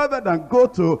 rather than go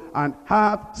to and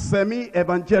have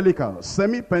semi-evangelical,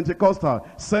 semi-Pentecostal,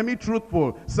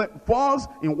 semi-truthful, false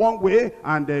in one way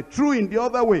and true in the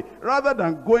other way, rather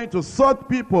than going to such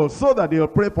people so that they'll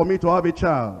pray for me to have a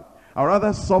child. I'd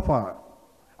rather suffer.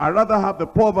 I'd rather have the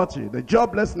poverty, the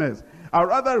joblessness. I'd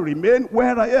rather remain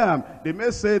where I am. They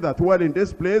may say that, well, in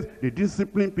this place, they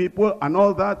discipline people and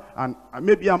all that, and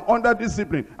maybe I'm under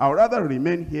discipline. I'd rather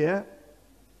remain here.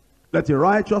 Let a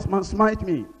righteous man smite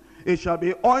me. It shall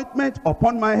be ointment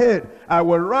upon my head. I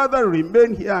will rather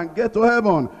remain here and get to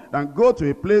heaven than go to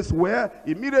a place where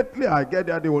immediately I get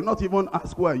there, they will not even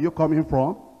ask, where are you coming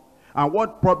from? And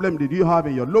what problem did you have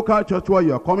in your local church where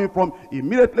you are coming from?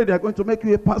 Immediately they are going to make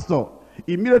you a pastor.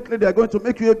 Immediately they are going to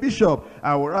make you a bishop.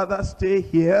 I would rather stay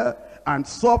here and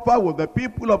suffer with the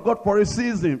people of God for a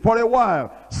season, for a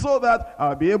while, so that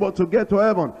I'll be able to get to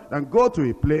heaven, than go to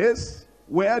a place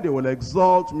where they will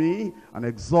exalt me and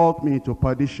exalt me to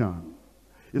perdition.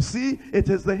 You see, it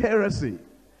is the heresy.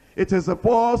 It is a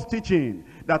false teaching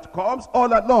that comes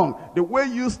all along. The way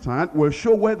you stand will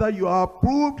show whether you are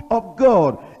approved of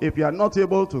God. If you are not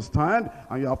able to stand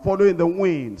and you are following the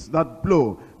winds that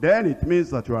blow, then it means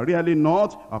that you are really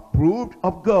not approved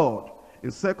of God.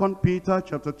 In 2 Peter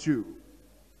chapter 2.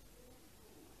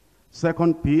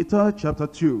 2 Peter chapter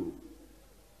 2.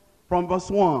 From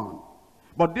verse 1.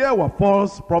 But there were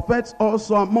false prophets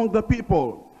also among the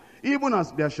people, even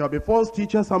as there shall be false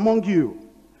teachers among you,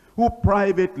 who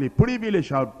privately, privily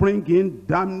shall bring in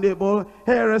damnable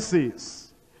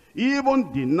heresies,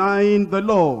 even denying the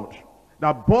Lord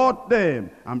that bought them,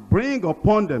 and bring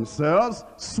upon themselves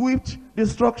swift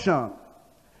destruction.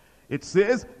 It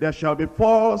says, there shall be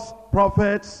false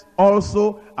prophets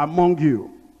also among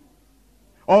you,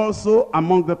 also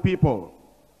among the people.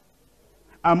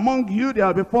 Among you there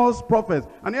will be false prophets.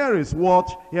 And here is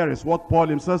what Paul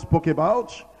himself spoke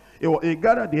about. He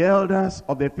gathered the elders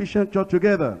of the Ephesian church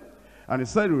together. And he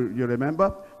said, you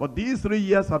remember, but these 3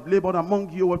 years have labored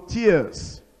among you with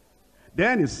tears.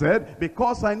 Then he said,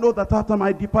 because I know that after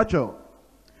my departure,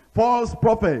 false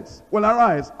prophets will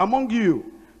arise among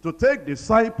you to take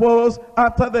disciples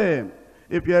after them.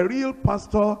 If you're a real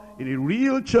pastor in a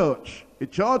real church, a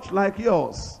church like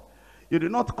yours, you do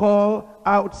not call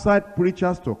outside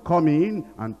preachers to come in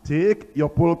and take your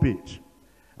pulpit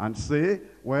and say,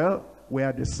 well, we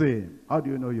are the same. How do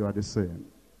you know you are the same?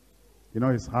 You know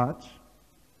his heart?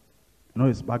 You know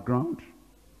his background?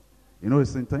 You know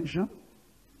his intention?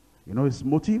 You know his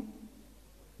motive?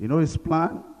 You know his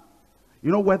plan?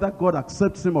 You know whether God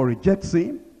accepts him or rejects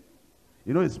him.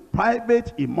 You know his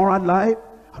private, immoral life.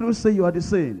 How do you say you are the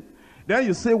same? Then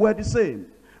you say we're the same.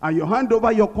 And you hand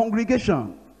over your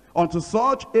congregation unto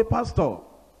such a pastor.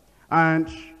 And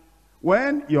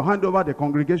when you hand over the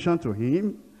congregation to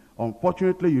him,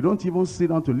 unfortunately, you don't even sit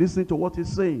down to listen to what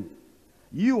he's saying.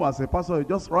 You as a pastor, you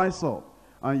just rise up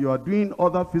and you are doing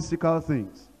other physical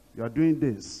things. You are doing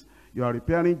this. You are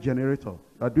repairing generator.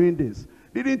 You are doing this.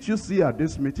 Didn't you see at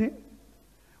this meeting?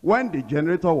 When the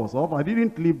generator was off, I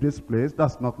didn't leave this place.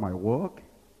 That's not my work.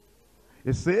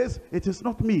 It says, it is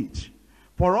not meet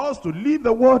for us to leave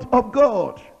the word of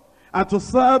God and to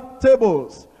serve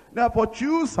tables. Therefore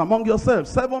choose among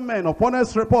yourselves 7 men of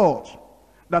honest report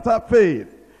that have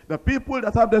faith, the people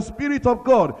that have the Spirit of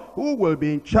God, who will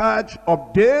be in charge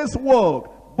of this work.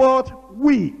 But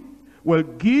we will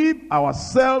give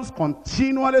ourselves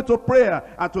continually to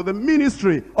prayer and to the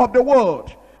ministry of the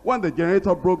word. When the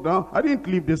generator broke down, I didn't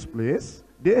leave this place.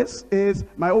 This is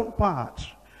my own part.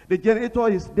 The generator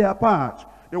is their part.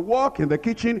 They work in the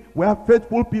kitchen. We have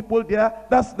faithful people there.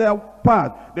 That's their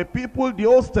part. The people, the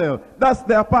hostel, that's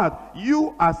their part.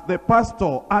 You as the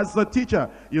pastor, as the teacher,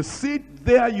 you sit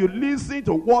there, you listen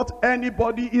to what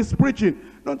anybody is preaching.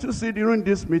 Don't you see during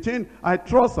this meeting, I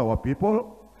trust our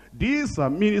people. These are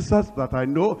ministers that I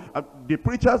know. The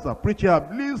preachers are preaching.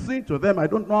 I've listened to them I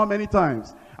don't know how many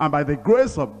times. And by the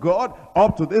grace of God,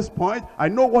 up to this point, I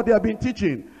know what they have been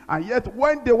teaching. And yet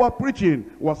when they were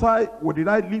preaching, did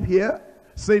I live here?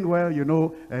 Saying, well, you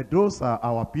know, those are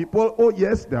our people. Oh,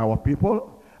 yes, they are our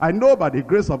people. I know by the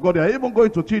grace of God, they are even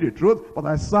going to tell the truth, but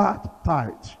I sat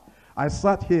tight. I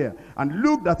sat here and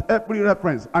looked at every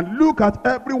reference and look at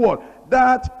every word.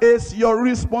 That is your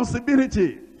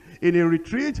responsibility. In a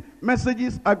retreat,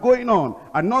 messages are going on.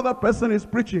 Another person is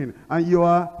preaching, and you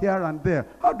are here and there.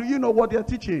 How do you know what they are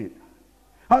teaching?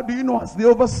 How do you know as the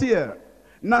overseer?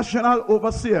 National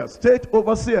overseer, state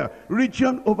overseer,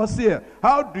 region overseer.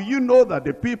 How do you know that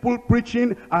the people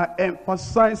preaching are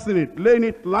emphasizing it, laying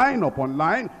it line upon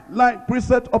line,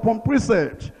 precept upon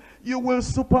precept? You will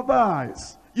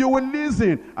supervise, you will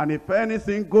listen, and if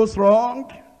anything goes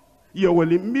wrong, you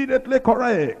will immediately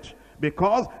correct,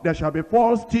 because there shall be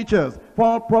false teachers,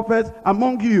 false prophets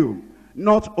among you.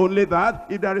 Not only that,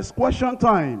 if there is question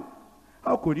time,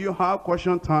 how could you have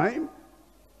question time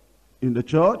in the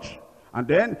church? And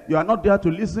then you are not there to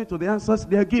listen to the answers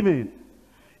they are giving.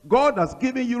 God has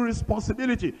given you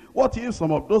responsibility. What if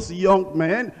some of those young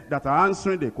men that are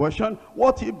answering the question,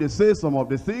 what if they say some of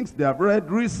the things they have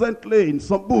read recently in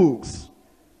some books?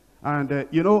 And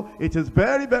you know, it is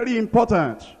very, very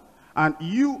important. And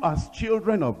you as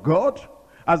children of God,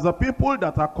 as the people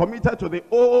that are committed to the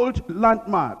old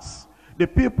landmarks, the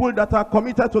people that are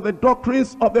committed to the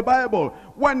doctrines of the Bible,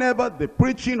 whenever the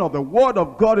preaching of the word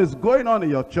of God is going on in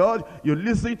your church, you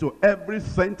listen to every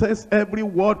sentence, every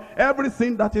word,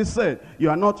 everything that is said. You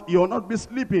will not be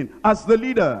sleeping as the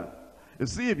leader. You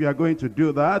see, if you are going to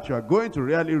do that, you are going to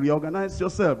really reorganize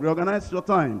yourself, reorganize your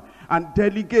time, and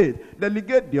delegate.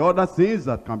 Delegate the other things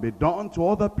that can be done to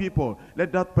other people.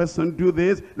 Let that person do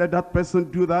this, let that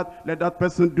person do that, let that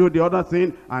person do the other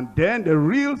thing, and then the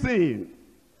real thing,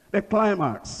 the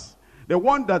climax, the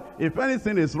one that if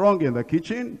anything is wrong in the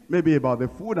kitchen, maybe about the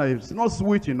food and it's not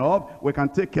sweet enough, they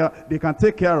can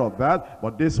take care of that.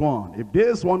 But this one, if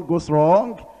this one goes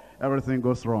wrong, everything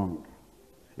goes wrong.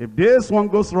 If this one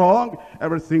goes wrong,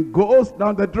 everything goes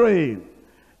down the drain.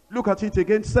 Look at it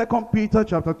again, 2 Peter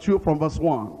chapter 2 from verse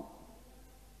 1.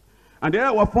 And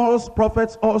there were false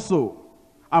prophets also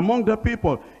among the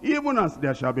people, even as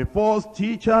there shall be false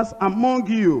teachers among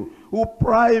you, who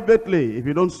privately, if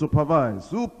you don't supervise,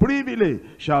 who privily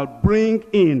shall bring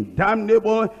in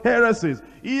damnable heresies,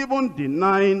 even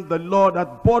denying the Lord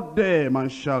that bought them, and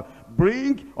shall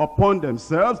bring upon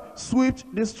themselves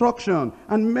swift destruction.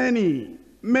 And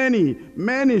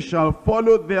many shall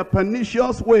follow their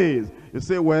pernicious ways. You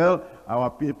say, well, our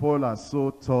people are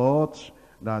so taught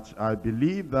that I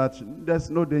believe that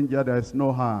there's no danger, there's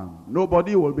no harm.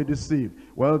 Nobody will be deceived.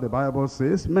 Well, the Bible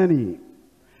says many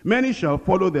shall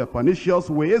follow their pernicious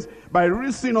ways, by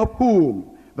reason of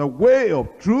whom the way of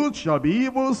truth shall be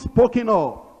evil spoken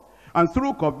of. And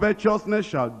through covetousness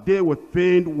shall they with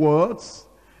feigned words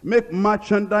make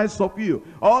merchandise of you.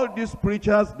 All these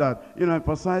preachers that,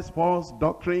 emphasize false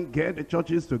doctrine, get the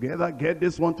churches together, get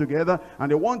this one together, and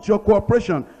they want your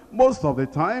cooperation. Most of the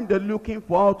time, they're looking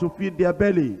for how to feed their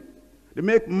belly. They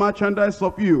make merchandise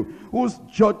of you, whose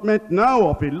judgment now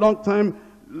of a long time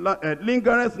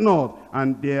lingereth not,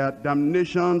 and their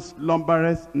damnations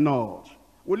lumbereth not.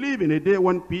 We live in a day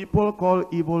when people call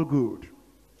evil good,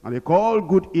 and they call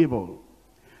good evil.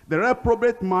 The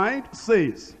reprobate mind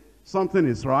says, something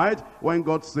is right when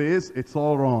God says it's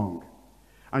all wrong.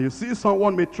 And you see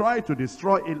someone may try to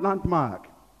destroy a landmark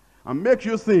and make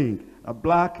you think that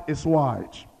black is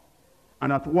white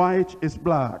and that white is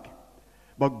black.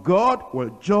 But God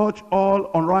will judge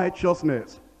all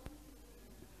unrighteousness.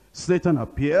 Satan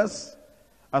appears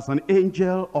as an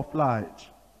angel of light.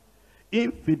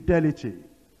 Infidelity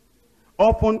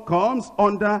often comes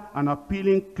under an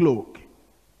appealing cloak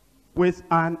with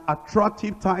an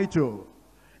attractive title.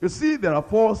 You see, there are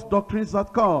false doctrines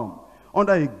that come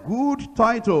under a good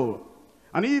title.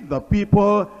 And if the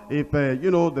people,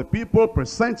 the people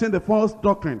presenting the false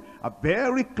doctrine are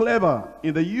very clever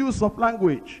in the use of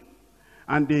language,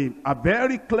 and they are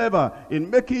very clever in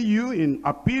making you, in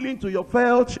appealing to your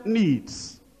felt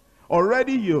needs.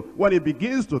 Already when he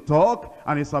begins to talk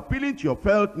and is appealing to your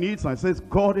felt needs and says,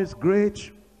 God is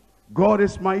great, God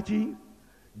is mighty,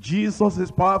 Jesus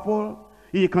is powerful,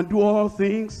 he can do all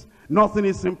things, nothing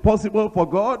is impossible for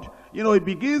God. It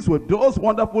begins with those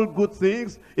wonderful good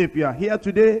things. If you are here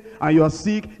today and you are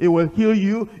sick, it will heal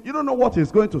you. You don't know what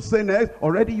he's going to say next.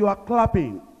 Already you are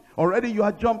clapping. Already you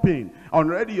are jumping.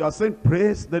 Already you are saying,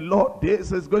 praise the Lord.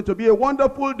 This is going to be a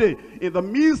wonderful day. In the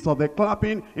midst of the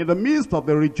clapping, in the midst of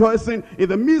the rejoicing, in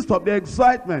the midst of the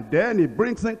excitement, then he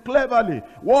brings in cleverly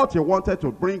what he wanted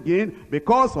to bring in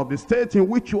because of the state in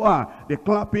which you are. The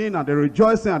clapping and the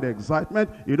rejoicing and the excitement,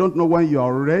 you don't know when you are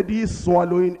already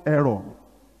swallowing error.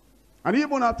 And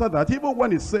even after that, even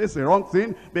when he says the wrong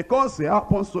thing, because he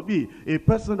happens to be a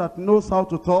person that knows how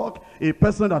to talk, a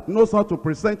person that knows how to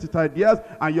present his ideas,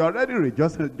 and you're already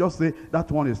rejoicing, just say,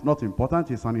 that one is not important,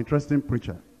 he's an interesting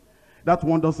preacher. That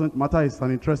one doesn't matter, he's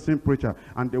an interesting preacher.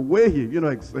 And the way he,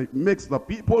 makes the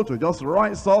people to just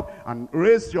rise up and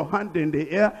raise your hand in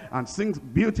the air and sing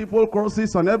beautiful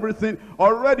choruses and everything,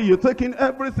 already you're taking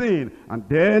everything. And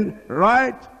then,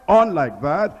 right on like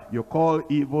that, you call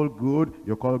evil good,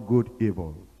 you call good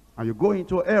evil. And you go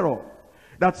into error.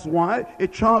 That's why a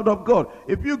child of God,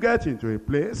 if you get into a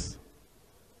place,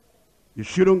 you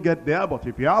shouldn't get there, but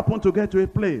if you happen to get to a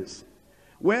place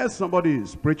where somebody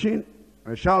is preaching,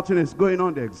 the shouting is going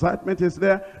on, the excitement is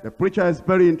there, the preacher is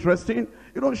very interesting,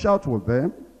 you don't shout with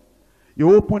them.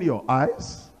 You open your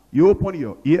eyes, you open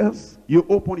your ears, you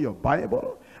open your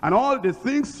Bible, and all the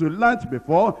things you learned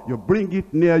before, you bring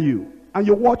it near you. And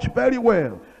you watch very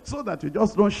well, so that you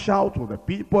just don't shout with the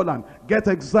people and get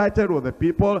excited with the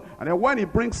people. And then when he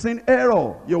brings in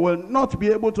error, you will not be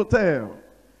able to tell.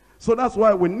 So that's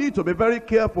why we need to be very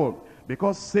careful,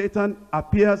 because Satan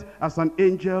appears as an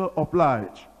angel of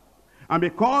light. And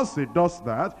because he does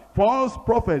that, false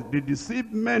prophets, they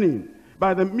deceive many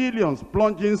by the millions,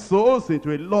 plunging souls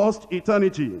into a lost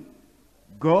eternity.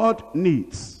 God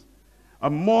needs a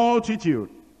multitude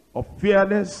of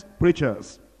fearless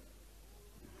preachers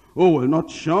who will not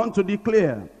shun to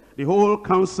declare the whole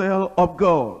counsel of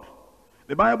God.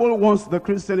 The Bible warns the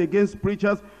Christian against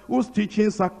preachers whose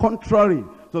teachings are contrary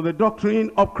to the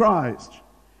doctrine of Christ.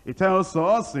 It tells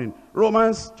us in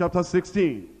Romans chapter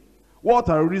 16 what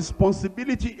our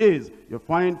responsibility is. You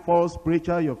find false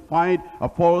preacher, you find a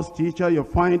false teacher, you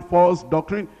find false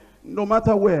doctrine, no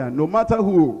matter where, no matter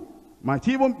who. Might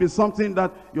even be something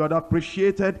that you had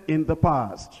appreciated in the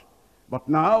past, but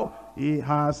now he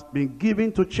has been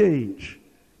given to change.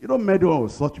 You don't meddle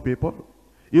with such people.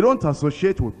 You don't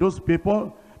associate with those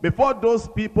people. Before those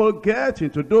people get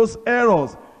into those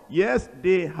errors, yes,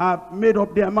 they have made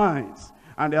up their minds.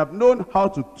 And they have known how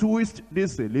to twist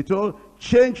this a little,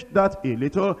 change that a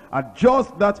little,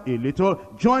 adjust that a little,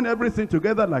 join everything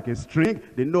together like a string.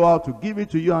 They know how to give it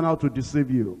to you and how to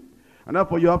deceive you. And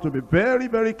therefore you have to be very,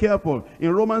 very careful.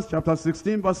 In Romans chapter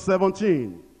 16 verse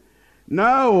 17,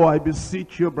 now I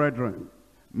beseech you, brethren,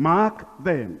 mark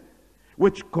them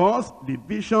which cause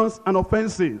divisions and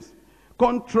offenses,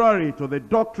 contrary to the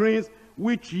doctrines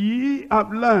which ye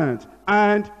have learned,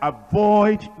 and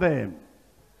avoid them.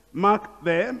 Mark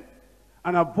them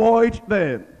and avoid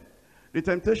them. The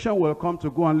temptation will come to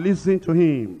go and listen to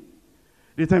him.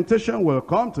 The temptation will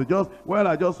come to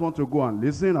I just want to go and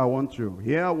listen. I want to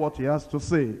hear what he has to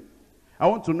say. I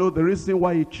want to know the reason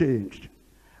why he changed.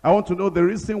 I want to know the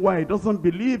reason why he doesn't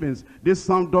believe in this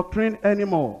sound doctrine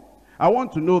anymore. I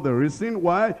want to know the reason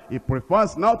why he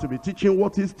prefers now to be teaching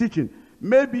what he's teaching.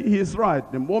 Maybe he's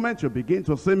right. The moment you begin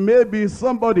to say, maybe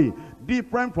somebody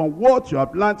different from what you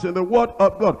have learned in the word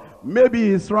of God,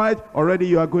 maybe he's right, already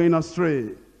you are going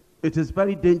astray. It is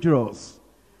very dangerous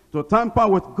to tamper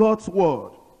with God's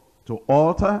word, to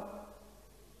alter,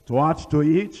 to add to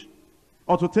it,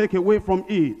 or to take away from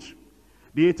it.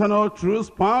 The eternal truths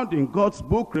found in God's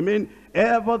book remain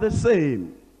ever the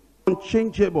same,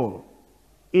 unchangeable,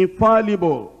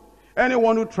 infallible,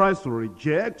 Anyone who tries to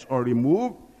reject or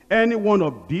remove any one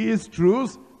of these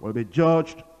truths will be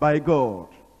judged by God.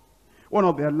 One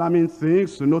of the alarming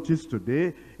things to notice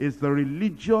today is the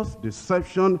religious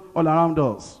deception all around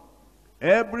us.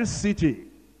 Every city,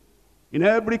 in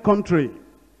every country,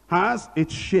 has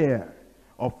its share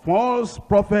of false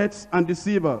prophets and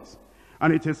deceivers.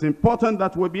 And it is important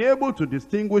that we be able to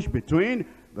distinguish between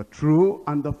the true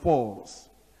and the false.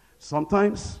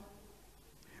 Sometimes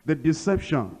the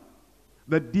deception,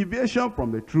 the deviation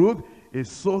from the truth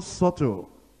is so subtle,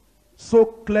 so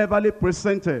cleverly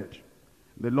presented.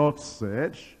 The Lord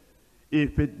said,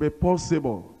 if it be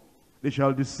possible, they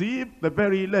shall deceive the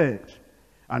very elect.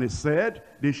 And he said,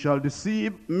 they shall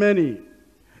deceive many.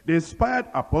 The inspired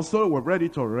apostle, we've read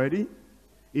it already,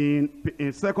 in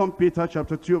 2 Peter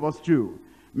chapter 2, verse 2.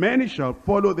 Many shall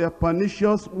follow their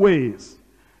pernicious ways.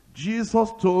 Jesus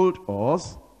told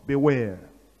us, beware.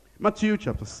 Matthew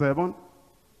chapter 7,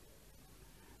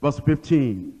 verse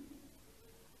 15.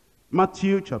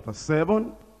 Matthew chapter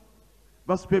 7,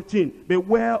 verse 15.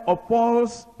 Beware of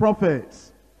false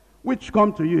prophets, which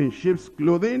come to you in sheep's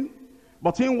clothing,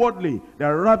 but inwardly they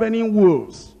are ravening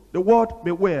wolves. The word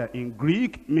beware in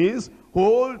Greek means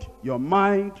hold your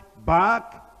mind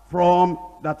back from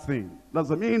that thing. That's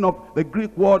the meaning of the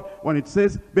Greek word when it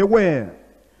says beware.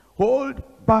 Hold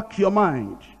back your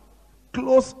mind.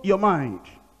 Close your mind.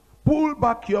 Pull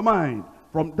back your mind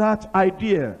from that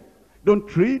idea.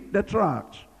 Don't read the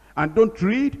tract. And don't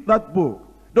read that book.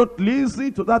 Don't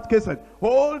listen to that cassette.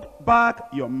 Hold back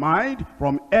your mind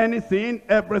from anything,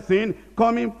 everything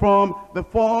coming from the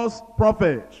false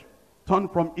prophet. Turn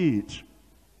from it.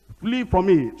 Flee from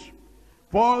it.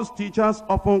 False teachers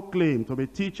often claim to be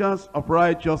teachers of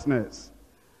righteousness.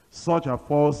 Such are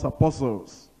false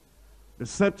apostles,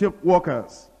 deceptive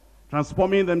workers,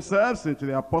 transforming themselves into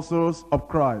the apostles of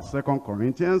Christ. 2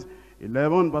 Corinthians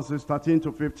 11, verses 13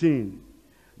 to 15.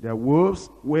 They are wolves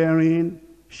wearing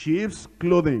sheep's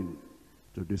clothing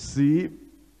to deceive,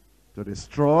 to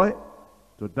destroy,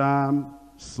 to damn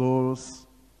souls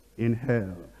in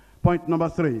hell. Point number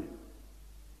 3.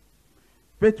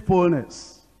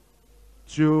 Faithfulness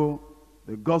to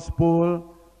the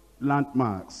gospel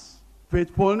landmarks.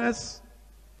 Faithfulness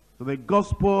to the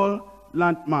gospel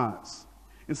landmarks.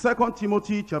 In 2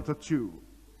 Timothy chapter 2.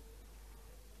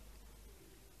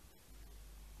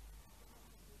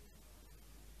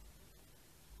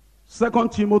 2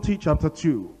 Timothy chapter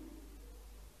 2.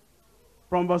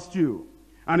 From verse 2.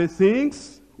 And the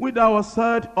things which thou hast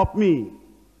heard of me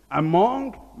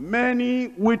among many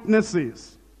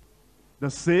witnesses, the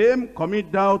same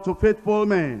commit thou to faithful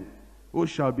men, who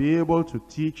shall be able to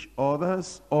teach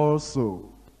others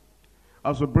also.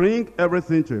 As we bring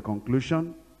everything to a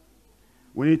conclusion,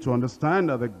 we need to understand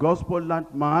that the gospel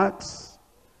landmarks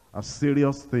are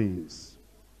serious things.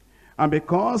 And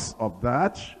because of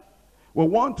that, we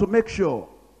want to make sure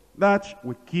that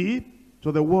we keep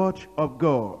to the word of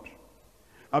God.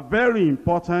 A very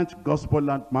important gospel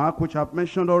landmark, which I've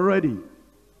mentioned already,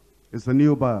 is the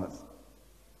new birth.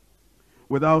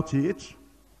 Without it,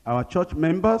 our church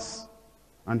members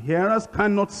and hearers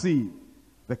cannot see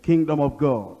the kingdom of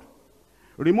God.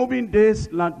 Removing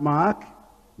this landmark,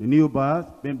 the new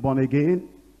birth, being born again,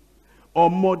 or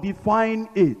modifying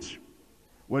it,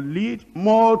 will lead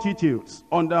multitudes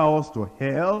under us to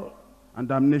hell and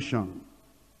damnation.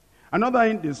 Another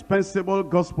indispensable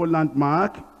gospel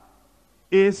landmark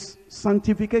is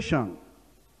sanctification,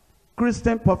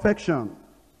 Christian perfection,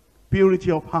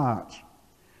 purity of heart.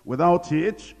 Without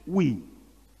it, we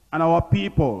and our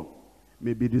people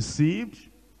may be deceived,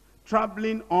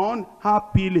 traveling on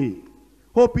happily,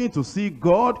 hoping to see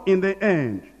God in the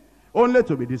end, only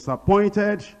to be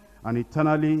disappointed and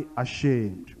eternally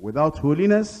ashamed. Without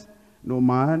holiness, no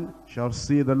man shall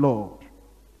see the Lord.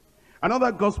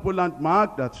 Another gospel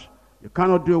landmark that you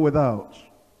cannot do without,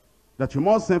 that you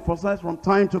must emphasize from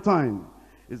time to time,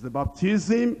 is the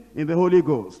baptism in the Holy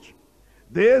Ghost.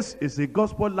 This is a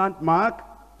gospel landmark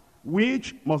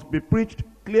which must be preached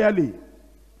clearly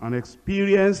and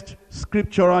experienced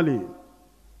scripturally.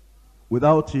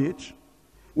 Without it,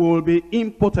 we will be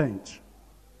impotent,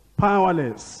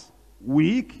 powerless,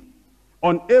 weak,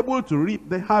 unable to reap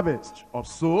the harvest of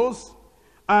souls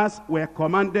as were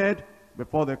commanded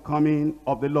before the coming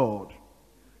of the Lord.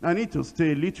 I need to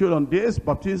stay a little on this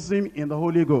baptism in the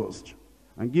Holy Ghost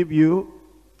and give you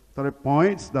 3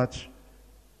 points that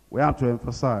we have to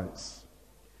emphasize.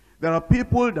 There are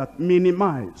people that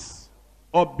minimize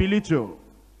or belittle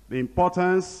the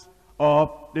importance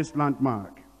of this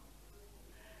landmark.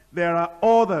 There are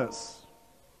others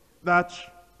that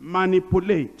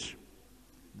manipulate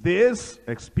this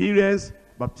experience,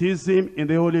 baptism in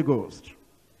the Holy Ghost.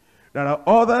 There are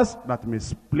others that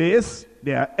misplace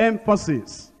their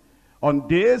emphasis on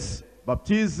this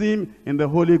baptism in the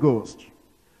Holy Ghost.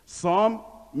 Some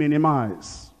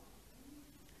minimize.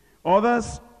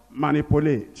 Others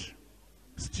manipulate.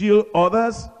 Still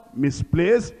others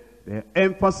misplace their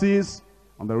emphasis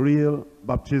on the real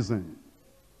baptism.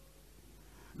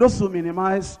 Those who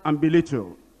minimize and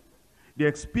belittle the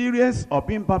experience of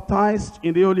being baptized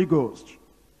in the Holy Ghost,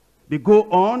 they go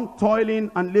on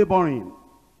toiling and laboring,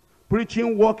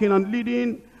 preaching, working and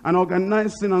leading and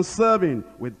organizing and serving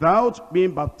without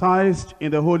being baptized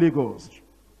in the Holy Ghost.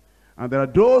 And there are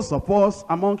those of us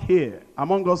among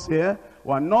us here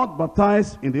who are not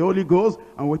baptized in the Holy Ghost,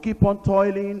 and we keep on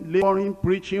toiling, laboring,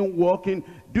 preaching, working,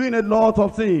 doing a lot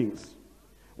of things.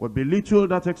 We belittle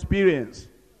that experience.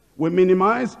 We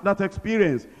minimize that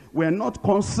experience. We are not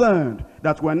concerned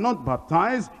that we are not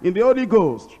baptized in the Holy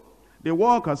Ghost. They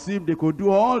walk as if they could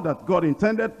do all that God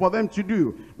intended for them to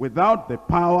do without the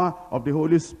power of the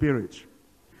Holy Spirit.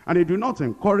 And they do not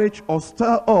encourage or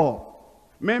stir up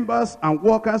members and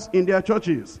workers in their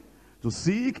churches to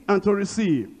seek and to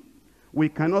receive. We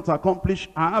cannot accomplish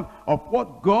half of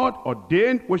what God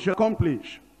ordained we should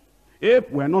accomplish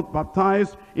if we are not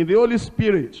baptized in the Holy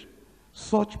Spirit.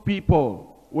 Such people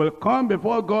will come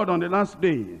before God on the last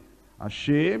day,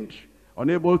 ashamed,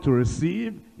 unable to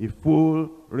receive a full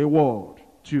reward.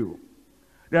 2.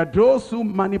 There are those who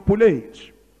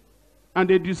manipulate and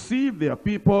they deceive their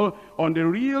people on the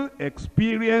real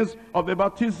experience of the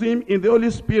baptism in the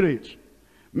Holy Spirit,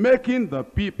 making the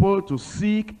people to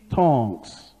seek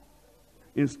tongues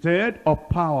instead of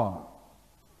power,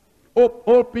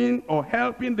 hoping or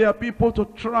helping their people to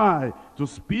try to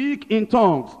speak in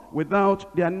tongues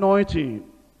without the anointing,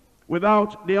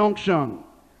 without the unction,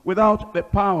 without the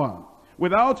power,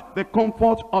 without the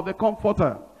comfort of the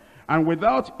Comforter, and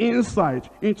without insight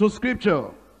into Scripture.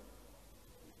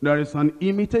 There is an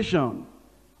imitation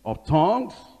of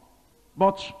tongues,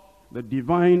 but the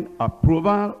divine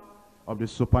approval of the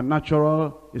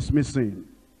supernatural is missing.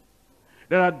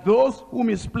 There are those who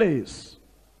misplace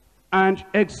and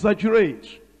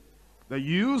exaggerate the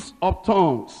use of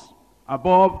tongues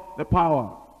above the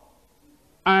power,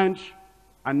 and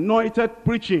anointed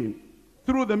preaching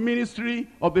through the ministry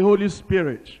of the Holy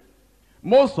Spirit.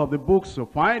 Most of the books you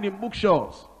find in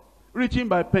bookshelves written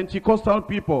by Pentecostal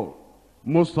people,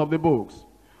 most of the books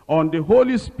on the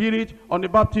Holy Spirit, on the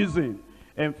baptism,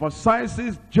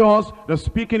 emphasizes just the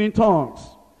speaking in tongues.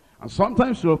 And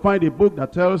sometimes you'll find a book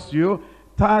that tells you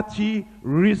 30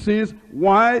 reasons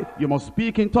why you must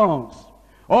speak in tongues.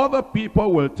 Other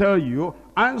people will tell you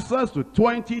answers to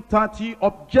 20, 30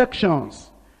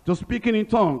 objections to speaking in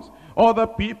tongues. Other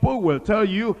people will tell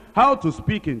you how to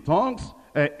speak in tongues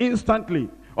instantly.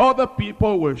 Other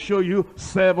people will show you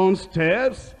 7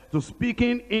 steps to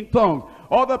speaking in tongues.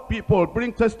 Other people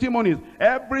bring testimonies.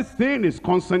 Everything is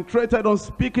concentrated on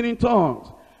speaking in tongues.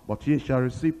 But ye shall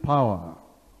receive power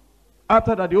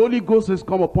after that the Holy Ghost has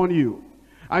come upon you,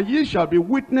 and ye shall be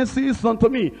witnesses unto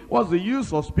me. What's the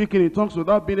use of speaking in tongues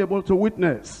without being able to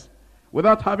witness?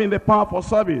 Without having the power for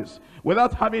service?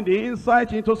 Without having the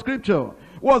insight into Scripture?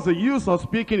 What's the use of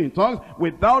speaking in tongues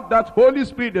without that Holy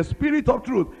Spirit, the Spirit of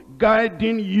truth,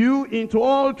 guiding you into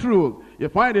all truth? You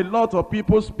find a lot of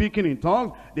people speaking in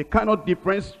tongues. They cannot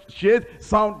differentiate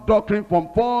sound doctrine from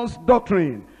false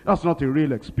doctrine. That's not a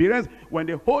real experience. When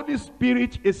the Holy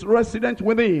Spirit is resident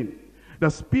within, the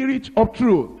Spirit of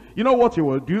truth, you know what he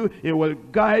will do? He will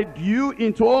guide you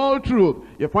into all truth.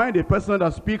 You find a person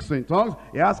that speaks in tongues,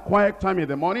 he has quiet time in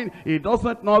the morning, he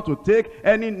doesn't know how to take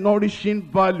any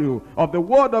nourishing value of the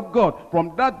Word of God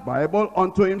from that Bible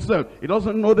unto himself. He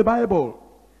doesn't know the Bible.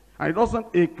 And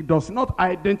it does not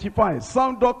identify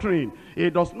sound doctrine.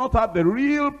 It does not have the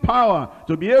real power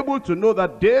to be able to know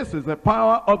that this is the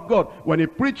power of God. When he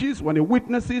preaches, when he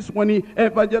witnesses, when he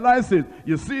evangelizes,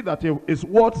 you see that his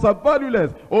words are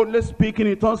valueless. Only speaking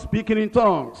in tongues, speaking in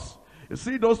tongues. You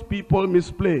see, those people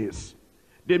misplace.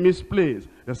 They misplace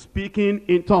the speaking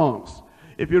in tongues.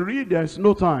 If you read, there is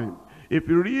no time. If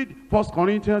you read 1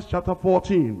 Corinthians chapter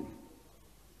 14,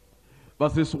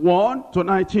 verses 1 to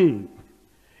 19.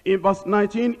 In verse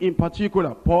 19 in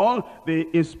particular, Paul, the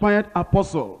inspired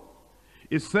apostle,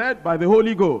 he said by the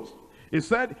Holy Ghost, he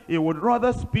said he would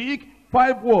rather speak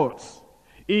 5 words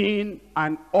in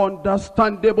an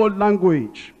understandable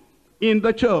language in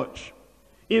the church,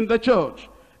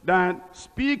 than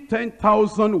speak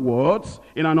 10,000 words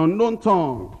in an unknown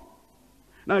tongue.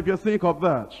 Now if you think of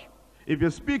that, if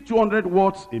you speak 200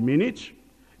 words a minute,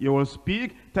 you will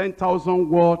speak 10,000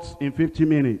 words in 50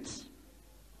 minutes.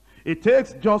 It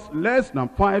takes just less than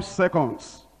 5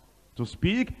 seconds to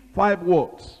speak 5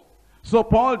 words. So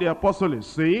Paul the apostle is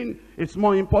saying it's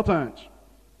more important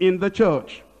in the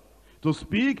church to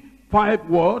speak 5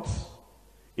 words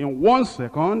in 1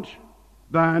 second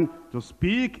than to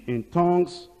speak in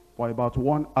tongues for about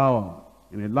 1 hour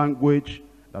in a language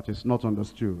that is not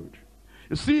understood.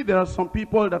 You see, there are some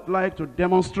people that like to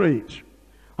demonstrate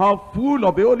how full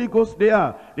of the Holy Ghost they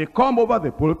are. They come over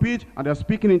the pulpit and they're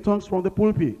speaking in tongues from the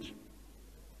pulpit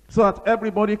so that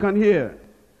everybody can hear.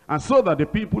 And so that the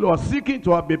people who are seeking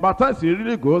to be baptized in the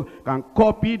Holy Ghost can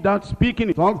copy that speaking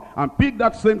in tongues and pick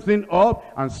that same thing up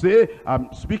and say,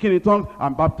 I'm speaking in tongues,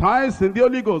 I'm baptized in the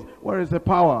Holy Ghost. Where is the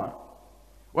power?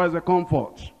 Where is the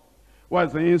comfort? Where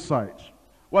is the insight?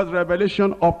 Where is the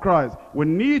revelation of Christ? We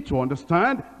need to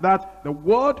understand that the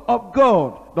word of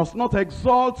God does not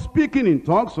exalt speaking in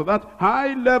tongues to that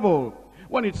high level.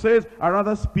 When it says, I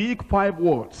rather speak 5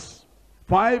 words.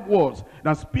 5 words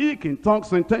than speak in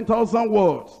tongues in 10,000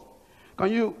 words.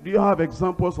 Do you have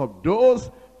examples of those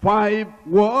 5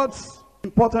 words?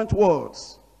 Important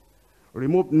words.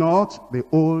 Remove not the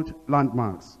old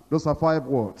landmarks. Those are 5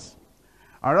 words.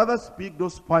 I rather speak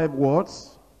those 5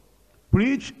 words,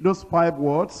 preach those 5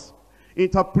 words,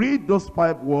 interpret those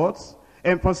 5 words,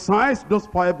 emphasize those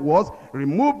 5 words,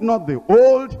 remove not the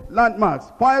old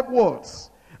landmarks, 5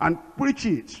 words, and preach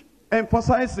it,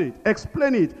 emphasize it,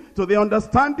 explain it to the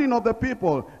understanding of the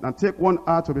people, and take 1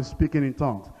 hour to be speaking in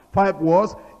tongues. 5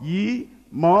 words, ye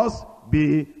must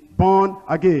be born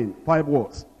again. 5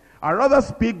 words. I rather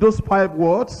speak those 5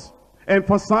 words,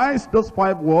 emphasize those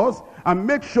 5 words, and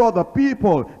make sure the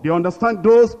people, they understand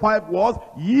those 5 words,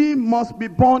 ye must be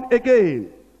born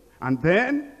again. And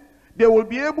then they will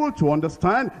be able to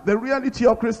understand the reality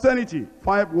of Christianity.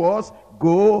 5 words,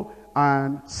 go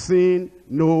and sin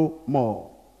no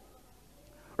more.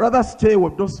 Rather stay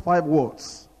with those 5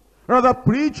 words. Rather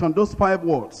preach on those 5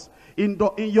 words. In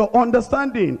your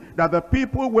understanding that the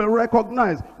people will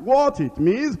recognize what it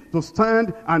means to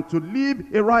stand and to live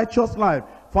a righteous life.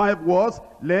 5 words,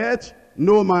 let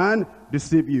no man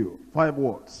deceive you. 5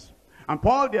 words. And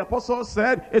Paul the apostle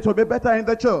said it will be better in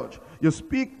the church. You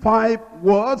speak 5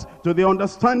 words to the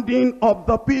understanding of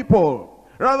the people,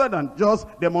 rather than just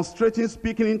demonstrating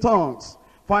speaking in tongues.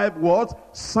 5 words,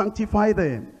 sanctify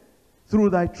them through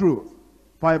thy truth.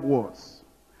 5 words.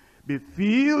 Be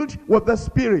filled with the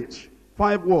Spirit.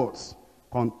 5 words.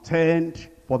 Contend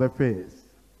for the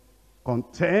faith.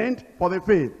 Contend for the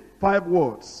faith. 5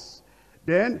 words.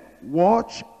 Then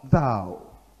watch thou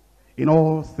in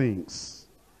all things.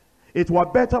 It were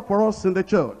better for us in the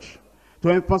church to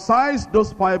emphasize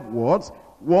those 5 words.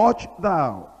 Watch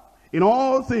thou in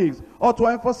all things. Or to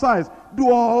emphasize,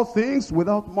 do all things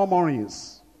without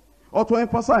murmurings. Or to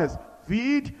emphasize,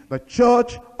 feed the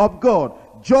church of God.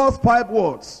 Just 5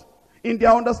 words in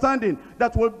their understanding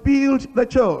that will build the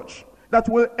church, that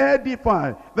will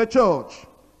edify the church.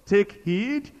 Take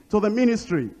heed to the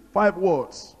ministry. 5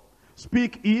 words.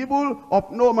 Speak evil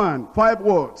of no man. 5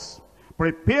 words.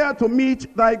 Prepare to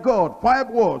meet thy God. 5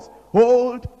 words.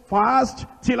 Hold fast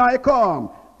till I come.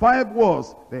 5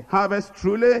 words. The harvest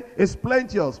truly is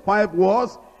plenteous. 5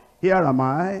 words. Here am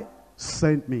I,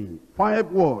 send me.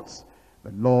 5 words.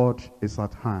 The Lord is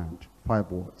at hand.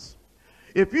 5 words.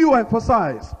 If you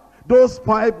emphasize those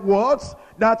 5 words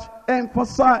that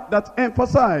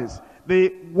emphasize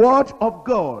the word of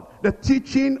God, the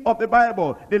teaching of the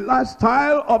Bible, the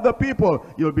lifestyle of the people,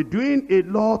 you'll be doing a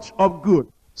lot of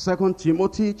good. 2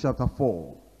 Timothy chapter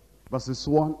 4, verses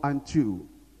 1 and 2.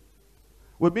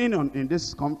 We've been in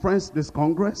this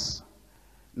congress,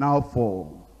 now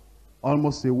for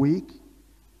almost a week.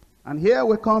 And here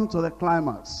we come to the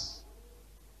climax.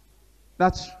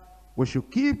 That we should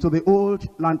keep to the old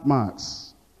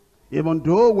landmarks, even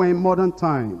though we're in modern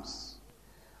times.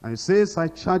 And it says, I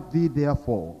charge thee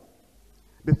therefore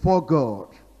before God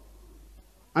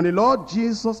and the Lord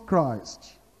Jesus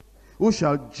Christ, who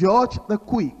shall judge the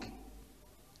quick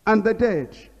and the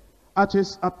dead at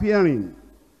his appearing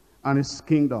and his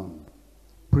kingdom.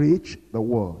 Preach the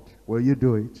word. Will you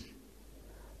do it?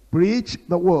 Preach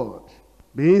the word.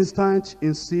 Be instant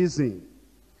in season,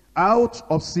 out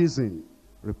of season.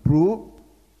 Reprove,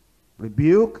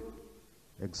 rebuke,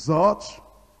 exhort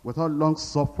with all long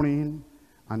suffering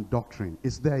and doctrine.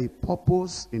 Is there a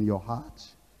purpose in your heart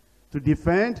to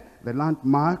defend the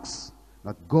landmarks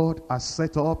that God has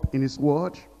set up in his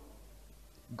word?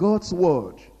 God's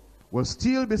word will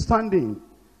still be standing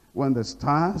when the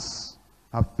stars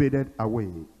have faded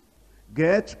away.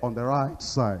 Get on the right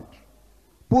side.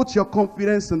 Put your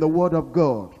confidence in the word of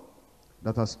God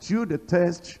that has stood the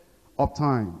test of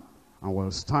time and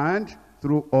will stand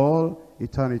through all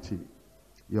eternity.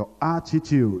 Your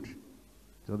attitude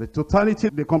So the totality,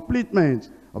 the completement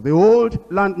of the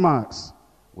old landmarks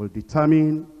will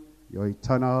determine your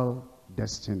eternal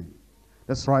destiny.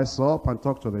 Let's rise up and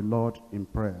talk to the Lord in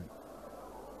prayer.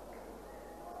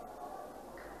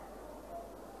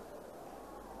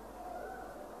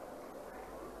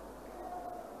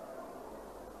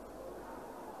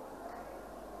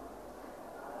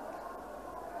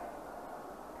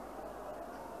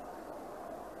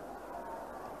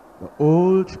 The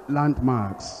old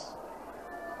landmarks